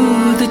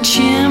 through the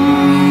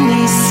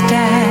chimney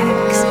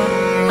stacks.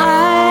 I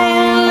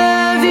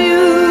love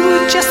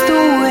you just the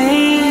way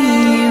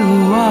you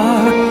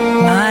are,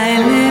 my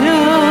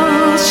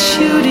little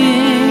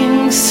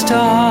shooting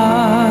star.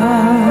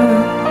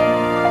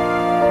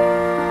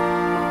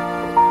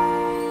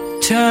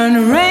 Turn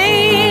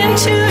rain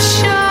to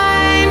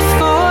shine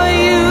for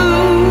you.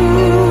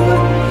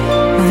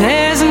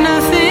 There's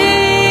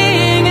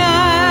nothing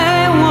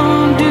I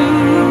won't do.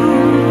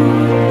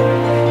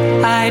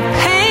 I'd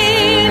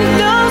paint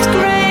those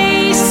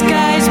gray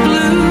skies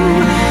blue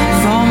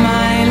for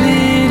my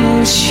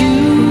little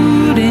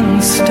shooting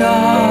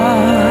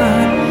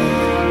star,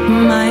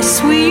 my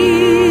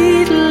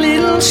sweet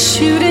little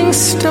shooting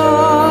star.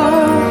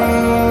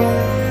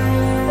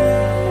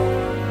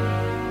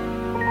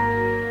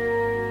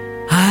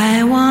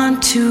 I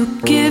want to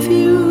give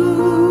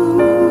you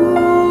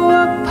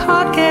a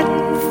pocket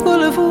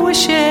full of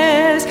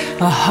wishes,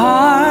 a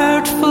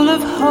heart full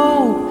of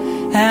hope,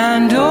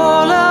 and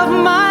all of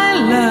my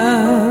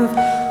love.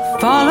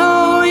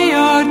 Follow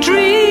your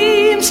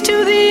dreams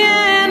to the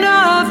end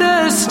of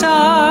the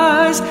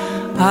stars.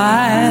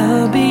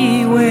 I'll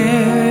be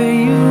where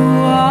you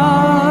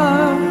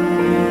are,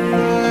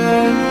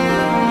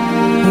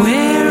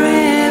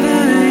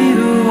 wherever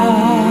you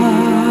are.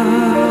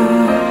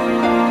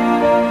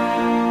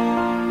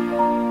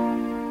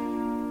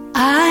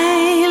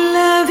 I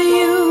love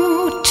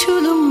you to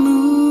the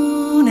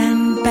moon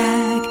and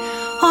back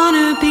on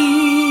a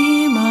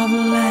beam of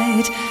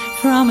light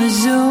from a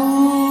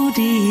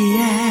zodiac.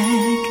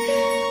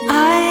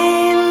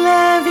 I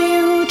love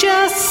you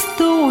just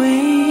the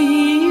way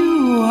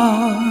you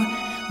are,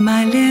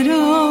 my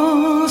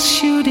little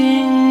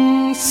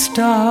shooting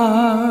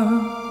star,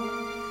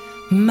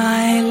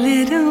 my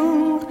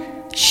little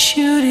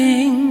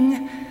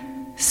shooting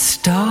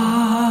star.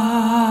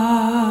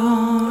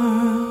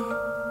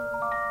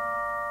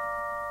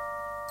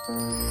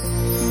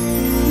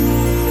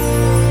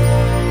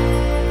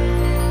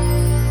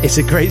 It's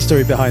a great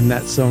story behind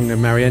that song,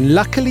 Marianne.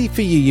 Luckily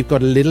for you, you've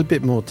got a little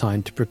bit more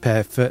time to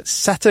prepare for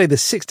Saturday the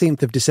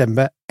 16th of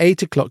December,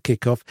 8 o'clock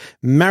kickoff.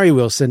 Mary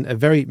Wilson, a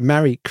very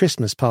merry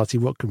Christmas party.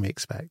 What can we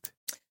expect?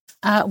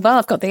 Well,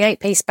 I've got the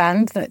 8-piece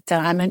band that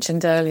I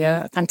mentioned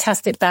earlier. A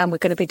fantastic band. We're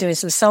going to be doing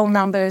some soul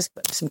numbers,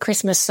 some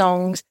Christmas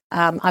songs.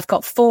 I've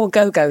got 4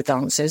 go-go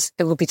dancers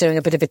who will be doing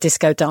a bit of a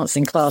disco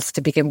dancing class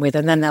to begin with,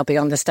 and then they'll be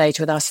on the stage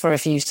with us for a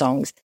few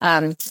songs.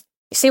 You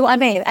see what I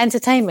mean?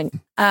 Entertainment.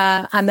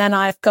 And then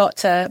I've got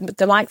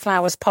the Mike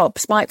Flowers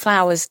Pops. Mike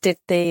Flowers did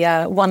the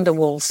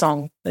Wonderwall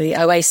song, the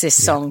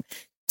Oasis song,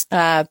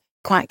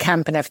 quite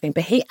camp and everything,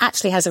 but he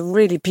actually has a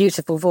really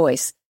beautiful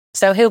voice.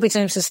 So he'll be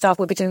doing some stuff.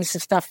 We'll be doing some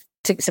stuff,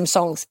 some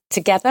songs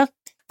together.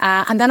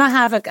 And then I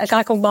have a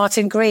guy called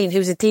Martin Green,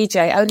 who's a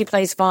DJ, only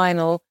plays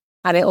vinyl,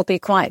 and it'll be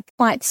quite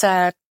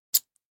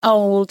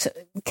old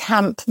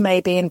camp,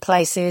 maybe in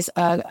places,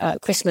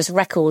 Christmas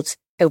records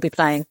he'll be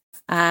playing.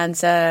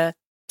 And,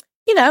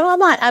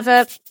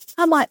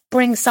 I might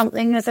bring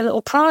something as a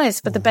little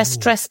prize for the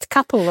best dressed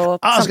couple or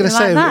I was something going to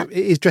like say, that.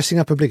 is dressing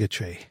up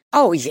obligatory?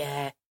 Oh,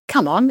 yeah.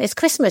 Come on. It's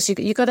Christmas.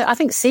 You got to, I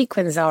think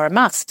sequins are a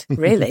must,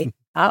 really.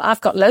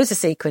 I've got loads of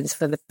sequins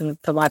for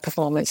my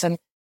performance, and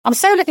I'm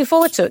so looking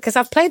forward to it because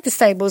I've played the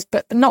Stables,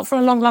 but not for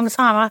a long, long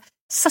time.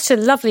 Such a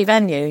lovely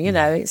venue,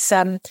 it's,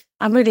 I'm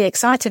really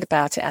excited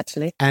about it,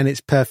 actually. And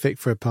it's perfect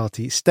for a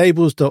party.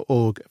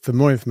 Stables.org for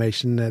more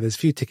information. There's a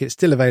few tickets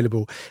still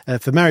available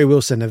for Mary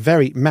Wilson, a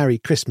very merry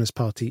Christmas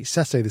party,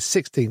 Saturday the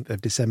 16th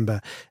of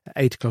December, at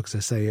 8 o'clock, as I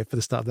say, for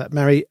the start of that.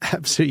 Mary,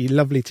 absolutely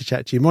lovely to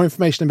chat to you. More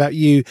information about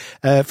you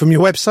from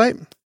your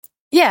website?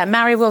 Yeah,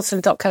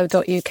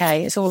 marywilson.co.uk.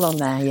 It's all on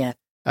there, yeah.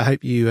 I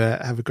hope you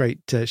have a great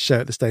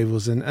show at the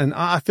Stables, and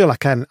I feel I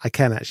can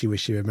actually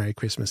wish you a Merry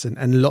Christmas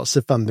and lots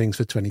of fun things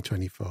for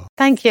 2024.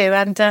 Thank you,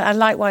 and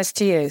likewise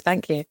to you.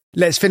 Thank you.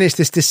 Let's finish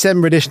this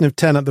December edition of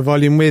Turn Up the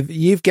Volume with,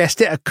 you've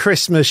guessed it, a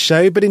Christmas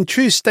show, but in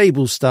true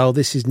Stables style.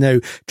 This is no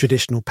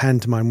traditional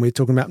pantomime we're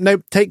talking about.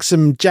 Nope, take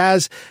some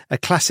jazz, a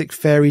classic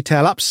fairy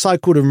tale,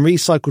 upcycled and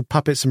recycled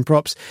puppets and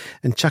props,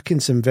 and chuck in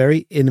some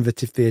very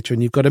innovative theatre.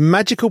 And you've got a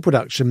magical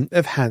production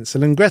of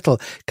Hansel and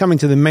Gretel coming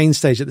to the main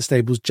stage at the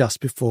Stables just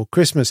before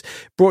Christmas.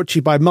 Brought to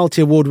you by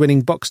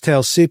multi-award-winning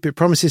Boxtail Soup. It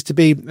promises to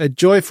be a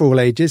joy for all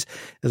ages,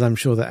 as I'm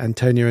sure that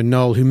Antonia and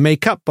Noel, who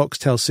make up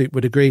Boxtail Soup,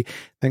 would agree.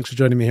 Thanks for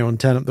joining me here on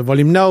Turn Up the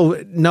Volume. Noel.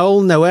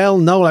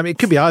 I mean, it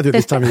could be either at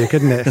this time of year,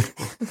 couldn't it?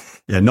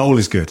 Yeah, Noel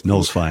is good.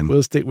 Noel's fine.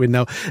 We'll stick with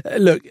Noel.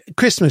 Look,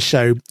 Christmas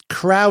show,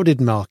 crowded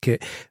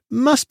market,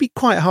 must be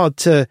quite hard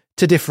to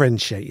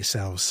differentiate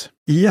yourselves.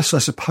 Yes, I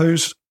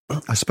suppose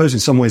in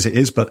some ways it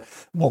is, but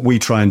what we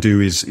try and do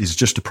is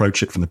just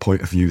approach it from the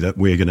point of view that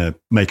we're going to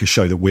make a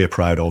show that we're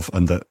proud of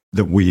and that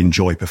we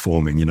enjoy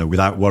performing,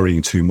 without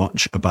worrying too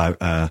much about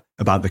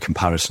the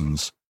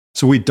comparisons.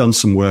 So we'd done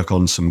some work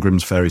on some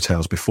Grimm's fairy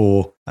tales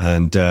before,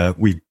 and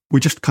we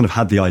just kind of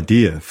had the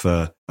idea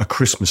for a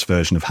Christmas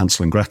version of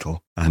Hansel and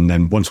Gretel. And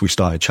then once we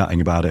started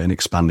chatting about it and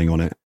expanding on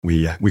it,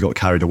 we got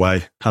carried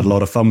away, had a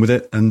lot of fun with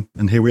it, and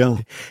here we are.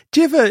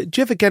 Do you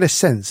ever get a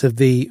sense of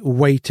the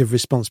weight of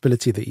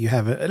responsibility that you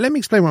have? Let me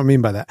explain what I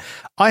mean by that.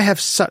 I have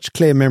such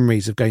clear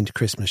memories of going to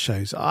Christmas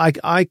shows.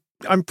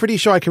 I'm pretty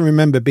sure I can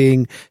remember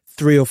being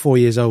 3 or 4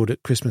 years old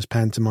at Christmas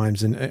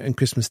pantomimes and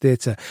Christmas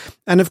theatre.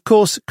 And of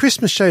course,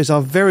 Christmas shows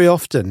are very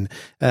often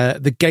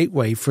the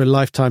gateway for a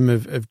lifetime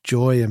of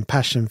joy and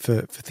passion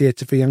for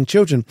theatre for young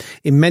children.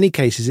 In many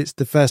cases, it's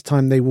the first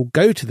time they will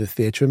go to the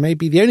theatre, and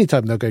maybe the only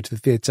time they'll go to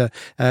the theatre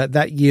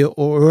that year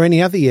or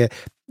any other year.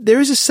 There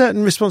is a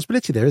certain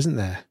responsibility there, isn't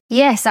there?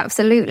 Yes,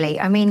 absolutely.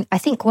 I mean, I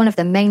think one of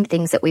the main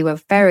things that we were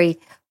very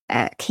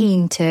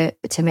keen to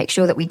make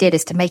sure that we did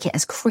is to make it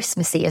as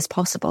Christmassy as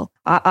possible.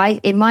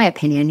 In my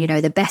opinion,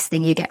 the best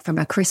thing you get from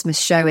a Christmas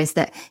show is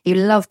that you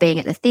love being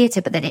at the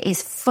theatre, but that it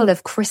is full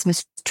of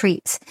Christmas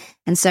treats.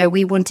 And so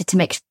we wanted to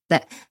make sure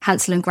that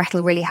Hansel and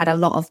Gretel really had a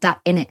lot of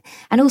that in it,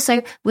 and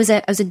also was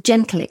a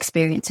gentle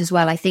experience as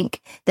well. I think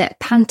that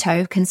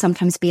panto can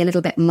sometimes be a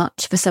little bit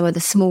much for some of the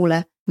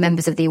smaller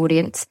members of the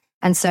audience.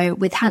 And so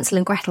with Hansel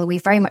and Gretel, we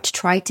very much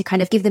tried to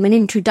kind of give them an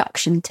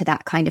introduction to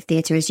that kind of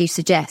theatre, as you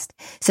suggest.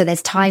 So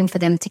there's time for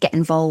them to get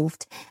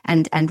involved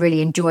and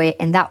really enjoy it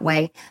in that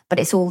way. But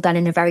it's all done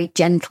in a very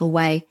gentle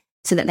way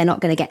so that they're not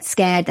going to get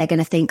scared. They're going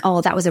to think,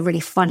 oh, that was a really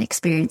fun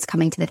experience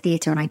coming to the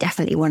theatre and I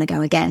definitely want to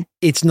go again.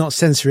 It's not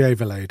sensory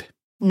overload.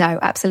 No,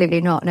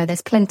 absolutely not. No,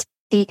 there's plenty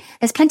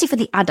for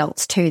the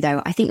adults too,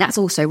 though. I think that's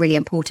also really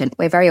important.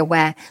 We're very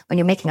aware when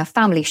you're making a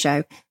family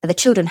show that the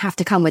children have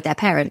to come with their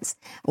parents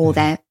or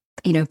their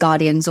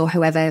guardians or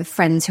whoever,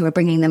 friends who are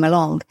bringing them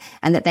along,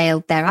 and that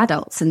they're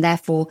adults, and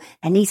therefore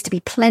there needs to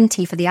be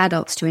plenty for the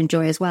adults to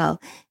enjoy as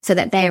well, so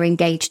that they're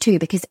engaged too.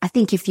 Because I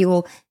think if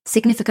your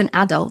significant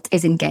adult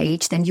is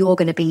engaged, then you're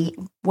going to be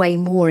way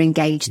more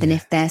engaged than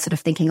if they're sort of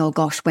thinking, oh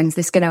gosh, when's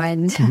this going to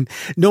end?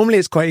 Normally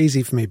it's quite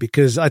easy for me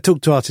because I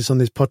talk to artists on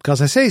this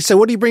podcast. I say, so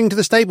what do you bring to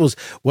the Stables?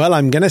 Well,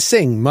 I'm going to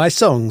sing my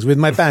songs with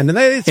my band, and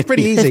it's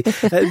pretty easy.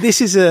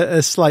 This is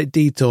a slight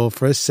detour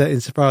for us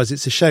insofar as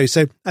it's a show.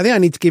 So I think I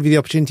need to give you the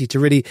opportunity to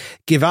really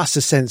give us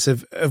a sense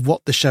of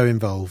what the show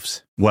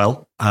involves.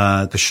 Well,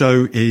 the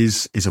show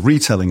is a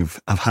retelling of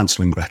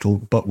Hansel and Gretel,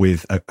 but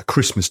with a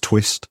Christmas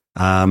twist.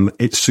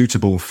 It's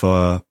suitable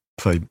for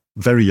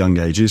very young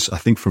ages. I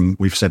think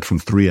we've said from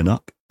 3 and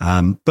up.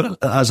 But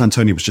as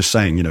Antonio was just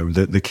saying,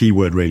 the key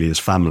word really is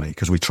family,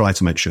 because we try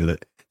to make sure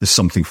that there's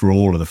something for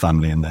all of the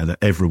family in there, that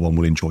everyone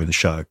will enjoy the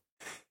show.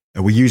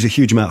 We use a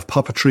huge amount of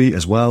puppetry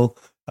as well.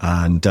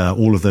 And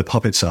all of the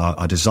puppets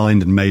are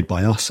designed and made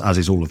by us, as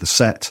is all of the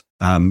set.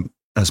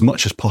 As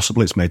much as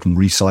possible, it's made from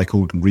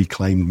recycled and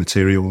reclaimed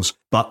materials.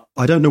 But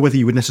I don't know whether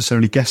you would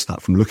necessarily guess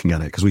that from looking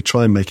at it, because we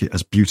try and make it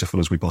as beautiful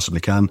as we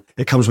possibly can.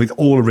 It comes with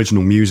all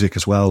original music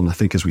as well. And I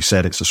think, as we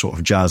said, it's a sort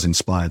of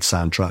jazz-inspired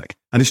soundtrack.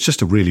 And it's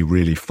just a really,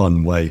 really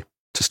fun way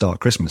to start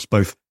Christmas,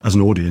 both as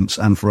an audience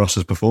and for us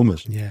as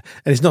performers. Yeah,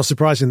 and it's not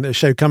surprising that a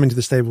show coming to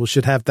the Stables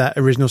should have that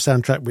original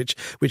soundtrack,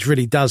 which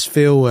really does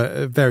feel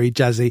very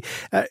jazzy.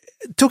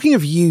 Talking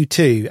of you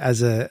two,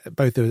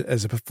 both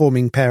as a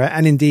performing pair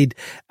and indeed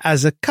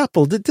as a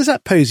couple, does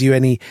that pose you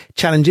any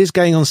challenges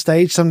going on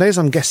stage some days?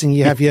 I'm guessing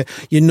you have your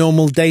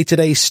normal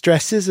day-to-day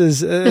stresses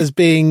as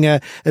being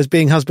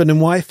husband and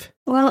wife.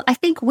 Well, I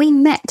think we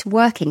met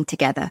working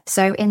together.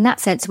 So in that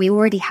sense, we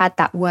already had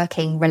that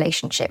working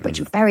relationship, which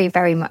very,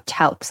 very much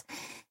helps.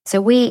 So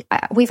we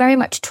very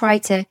much try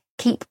to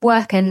keep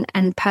work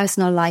and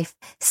personal life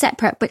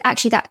separate. But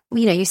actually that,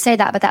 you say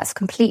that, but that's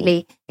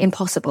completely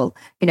impossible.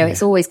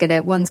 It's always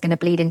one's going to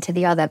bleed into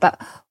the other.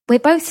 But we're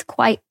both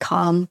quite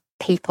calm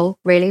people,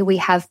 really. We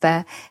have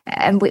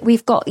and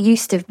we've got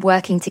used to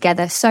working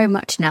together so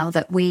much now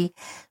that we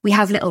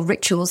have little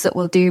rituals that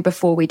we'll do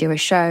before we do a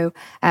show.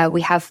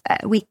 We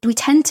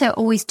tend to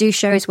always do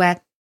shows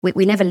where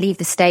we never leave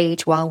the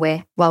stage while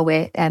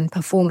we're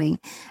performing,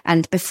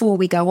 and before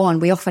we go on,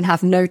 we often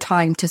have no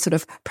time to sort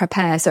of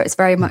prepare. So it's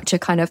very much a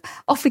kind of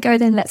off we go,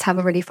 then let's have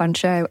a really fun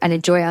show and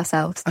enjoy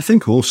ourselves. I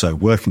think also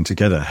working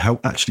together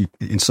actually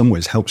in some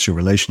ways helps your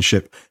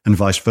relationship, and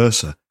vice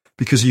versa.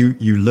 Because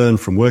you learn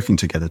from working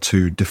together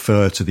to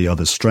defer to the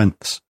other's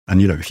strengths.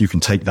 And, if you can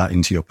take that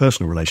into your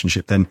personal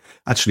relationship, then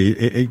actually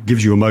it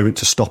gives you a moment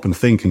to stop and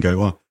think and go,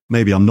 well,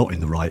 maybe I'm not in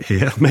the right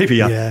here.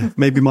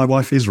 Maybe my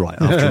wife is right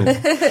after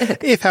all.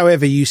 If,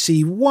 however, you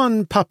see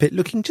one puppet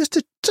looking just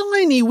a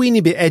tiny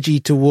weeny bit edgy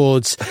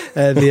towards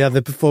the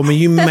other performer,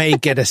 you may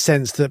get a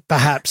sense that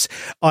perhaps,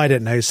 I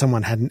don't know,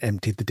 someone hadn't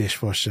emptied the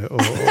dishwasher or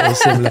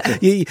similar.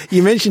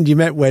 You mentioned you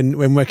met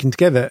when working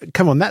together.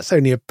 Come on, that's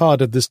only a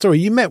part of the story.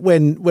 You met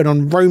when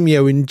on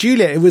Romeo and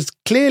Juliet. It was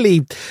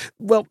clearly,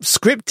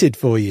 scripted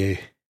for you.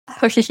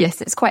 Oh,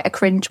 yes, it's quite a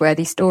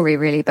cringe-worthy story,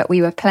 really. But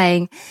we were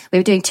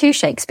doing two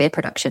Shakespeare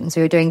productions.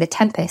 We were doing The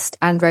Tempest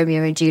and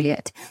Romeo and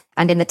Juliet.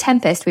 And in The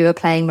Tempest, we were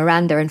playing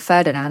Miranda and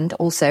Ferdinand,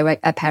 also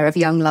a pair of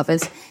young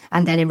lovers.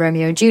 And then in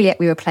Romeo and Juliet,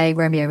 we were playing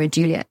Romeo and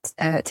Juliet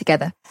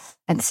together.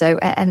 And so,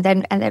 and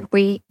then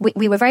we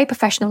were very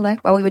professional though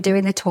while we were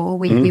doing the tour.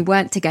 We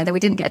weren't together. We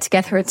didn't get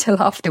together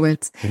until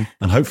afterwards.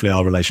 And hopefully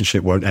our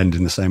relationship won't end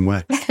in the same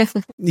way.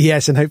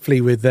 Yes, and hopefully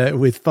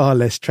with far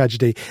less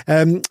tragedy.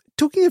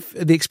 Talking of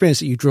the experience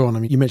that you draw on, I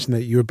mean, you mentioned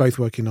that you were both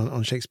working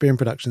on Shakespearean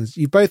productions.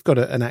 You've both got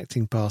an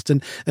acting past,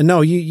 and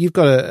Noel, you've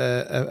got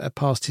a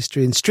past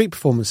history in street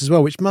performance as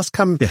well, which must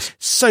come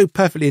so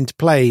perfectly into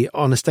play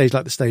on a stage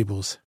like the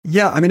Stables.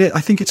 Yeah, I mean,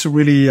 I think it's a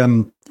really,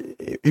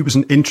 it was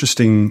an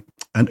interesting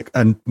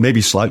and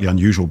maybe slightly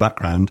unusual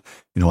background.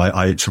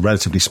 It's a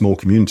relatively small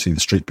community, the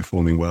street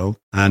performing world,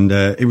 and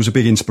it was a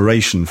big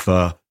inspiration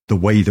for the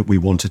way that we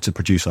wanted to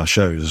produce our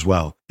shows as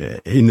well.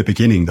 In the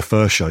beginning, the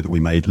first show that we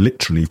made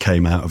literally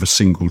came out of a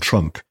single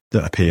trunk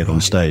that appeared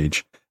on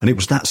stage. And it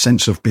was that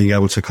sense of being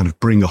able to kind of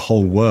bring a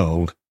whole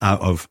world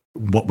out of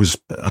what was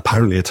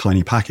apparently a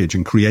tiny package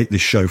and create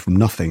this show from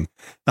nothing.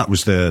 That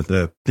was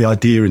the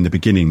idea in the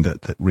beginning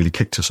that really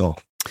kicked us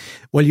off.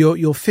 Well, you're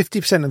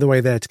 50% of the way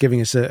there to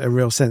giving us a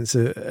real sense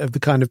of the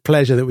kind of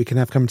pleasure that we can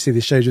have coming to see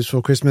this show just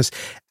before Christmas.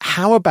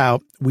 How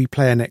about we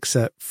play an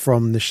excerpt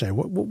from the show?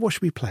 What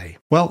should we play?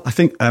 Well, I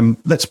think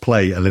let's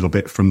play a little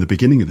bit from the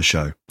beginning of the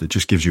show that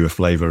just gives you a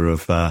flavour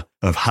of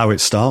how it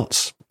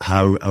starts,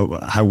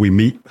 how we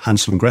meet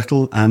Hansel and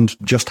Gretel, and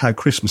just how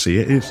Christmassy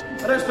it is.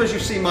 I don't suppose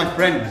you've seen my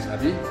friends,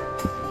 have you?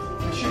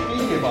 They should be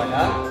here by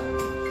now.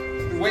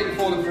 Been waiting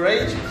for them for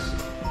ages.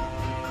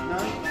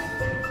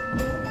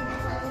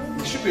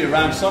 It should be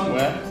around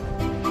somewhere.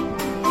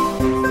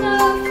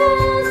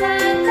 Snowfalls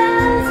and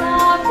bells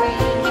are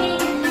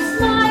ringing,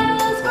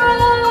 smiles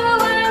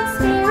grow and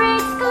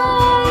spirits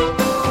glow.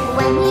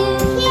 When you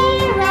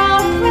hear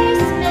our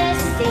Christmas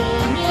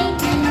singing,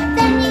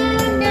 then you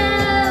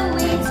know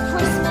it's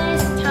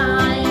Christmas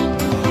time.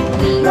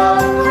 We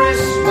love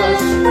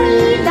Christmas, we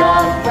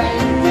love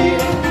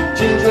reindeer,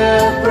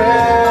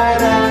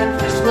 gingerbread and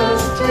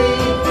Christmas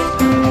trees.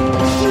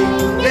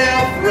 Sing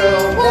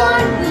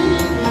everyone we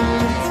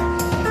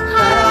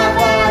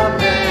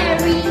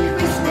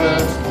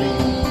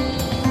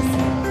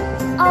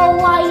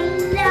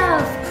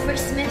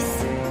Christmas.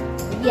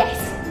 Yes,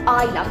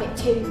 I love it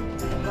too.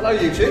 Hello,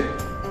 you two.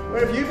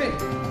 Where have you been?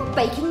 Well,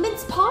 baking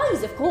mince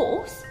pies, of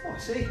course. Oh, I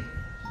see.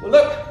 Well,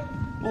 look,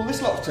 all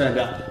this lot's turned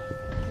up.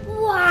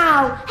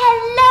 Wow!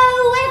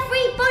 Hello,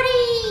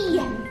 everybody!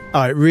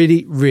 Oh, it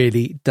really,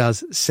 really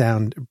does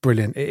sound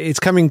brilliant. It's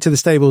coming to the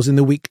stables in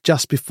the week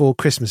just before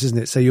Christmas, isn't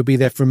it? So you'll be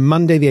there from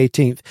Monday the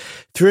 18th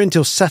through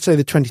until Saturday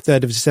the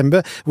 23rd of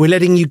December. We're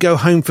letting you go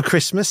home for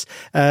Christmas.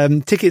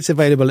 Tickets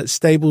available at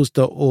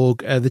stables.org.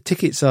 The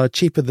tickets are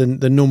cheaper than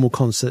the normal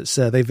concerts.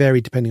 They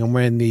vary depending on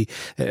where in the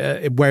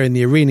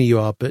arena you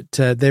are, but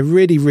they're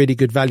really, really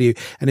good value.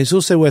 And it's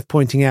also worth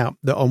pointing out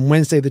that on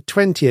Wednesday the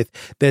 20th,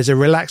 there's a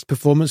relaxed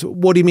performance.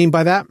 What do you mean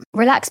by that?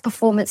 Relaxed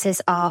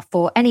performances are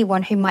for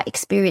anyone who might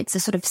experience a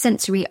sort of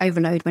sensory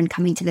overload when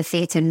coming to the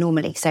theatre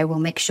normally. So we'll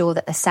make sure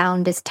that the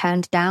sound is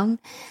turned down.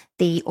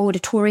 The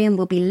auditorium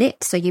will be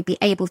lit, so you'll be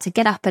able to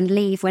get up and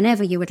leave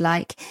whenever you would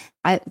like.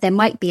 There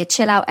might be a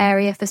chill out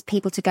area for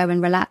people to go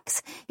and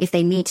relax if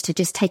they need to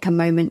just take a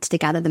moment to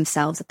gather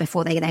themselves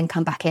before they then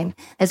come back in.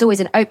 There's always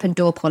an open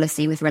door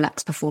policy with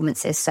relaxed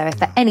performances. So if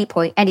at any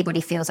point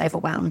anybody feels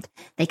overwhelmed,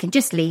 they can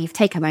just leave,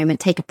 take a moment,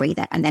 take a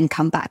breather, and then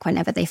come back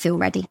whenever they feel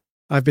ready.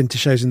 I've been to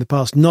shows in the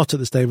past, not at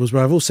the stables,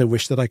 where I've also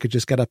wished that I could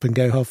just get up and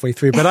go halfway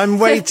through, but I'm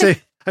way too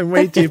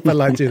polite to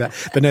do that.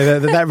 But no,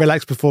 that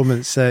relaxed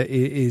performance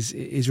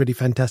is really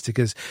fantastic.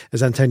 As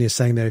Antonia's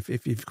saying there,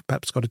 if you've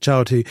perhaps got a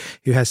child who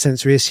has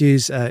sensory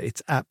issues,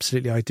 it's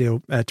absolutely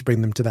ideal to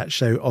bring them to that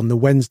show on the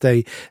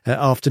Wednesday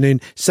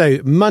afternoon. So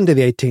Monday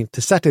the 18th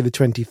to Saturday the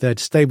 23rd,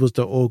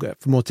 stables.org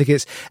for more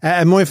tickets.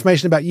 And more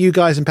information about you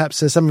guys and perhaps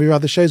some of your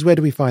other shows. Where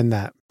do we find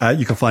that?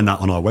 You can find that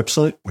on our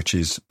website, which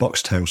is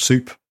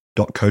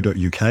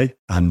boxtailsoup.co.uk,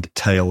 and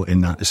tail in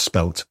that is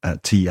spelt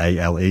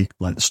Tale,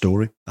 like the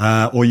story.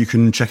 Or you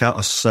can check out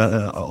us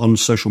on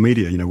social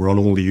media. You know, we're on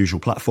all the usual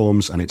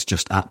platforms, and it's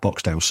just at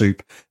Boxtail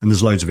Soup. And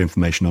there's loads of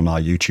information on our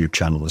YouTube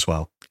channel as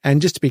well.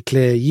 And just to be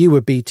clear, you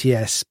were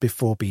BTS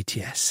before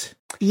BTS.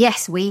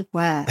 Yes, we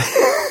were.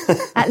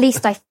 At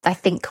least I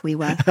think we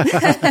were.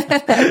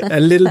 A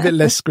little bit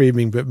less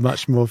screaming, but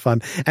much more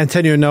fun.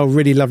 Antonio and Noel,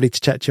 really lovely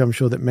to chat to you. I'm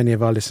sure that many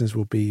of our listeners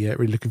will be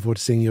really looking forward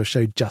to seeing your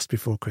show just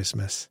before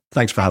Christmas.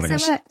 Thanks for having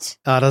us. So much.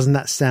 Doesn't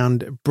that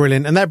sound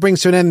brilliant? And that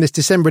brings to an end this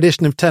December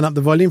edition of Turn Up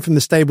the Volume from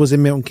the stables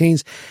in Milton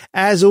Keynes.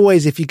 As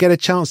always, if you get a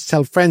chance to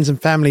tell friends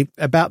and family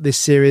about this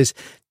series,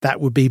 that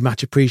would be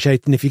much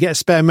appreciated. And if you get a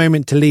spare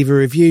moment to leave a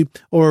review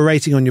or a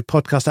rating on your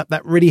podcast app,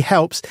 that really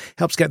helps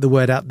get the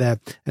word out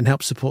there and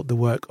helps support the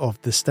work of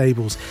the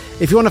stables.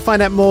 If you want to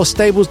find out more,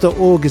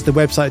 stables.org is the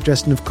website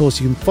address. And of course,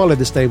 you can follow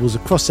the stables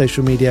across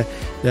social media.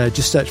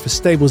 Just search for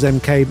Stables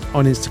MK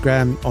on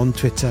Instagram, on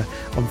Twitter,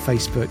 on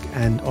Facebook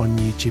and on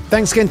YouTube.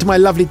 Thanks again to my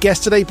lovely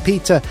guests today,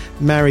 Peter,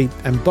 Mary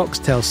and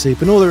Boxtail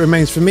Soup. And all that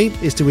remains for me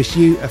is to wish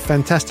you a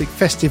fantastic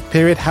festive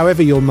period,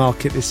 however you'll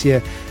mark it this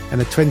year,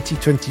 and a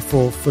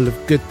 2024 full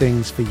of good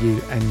things for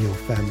you and your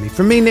family.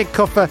 From me, Nick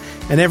Coffer,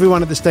 and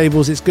everyone at the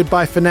stables, it's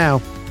goodbye for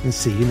now and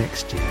see you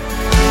next year.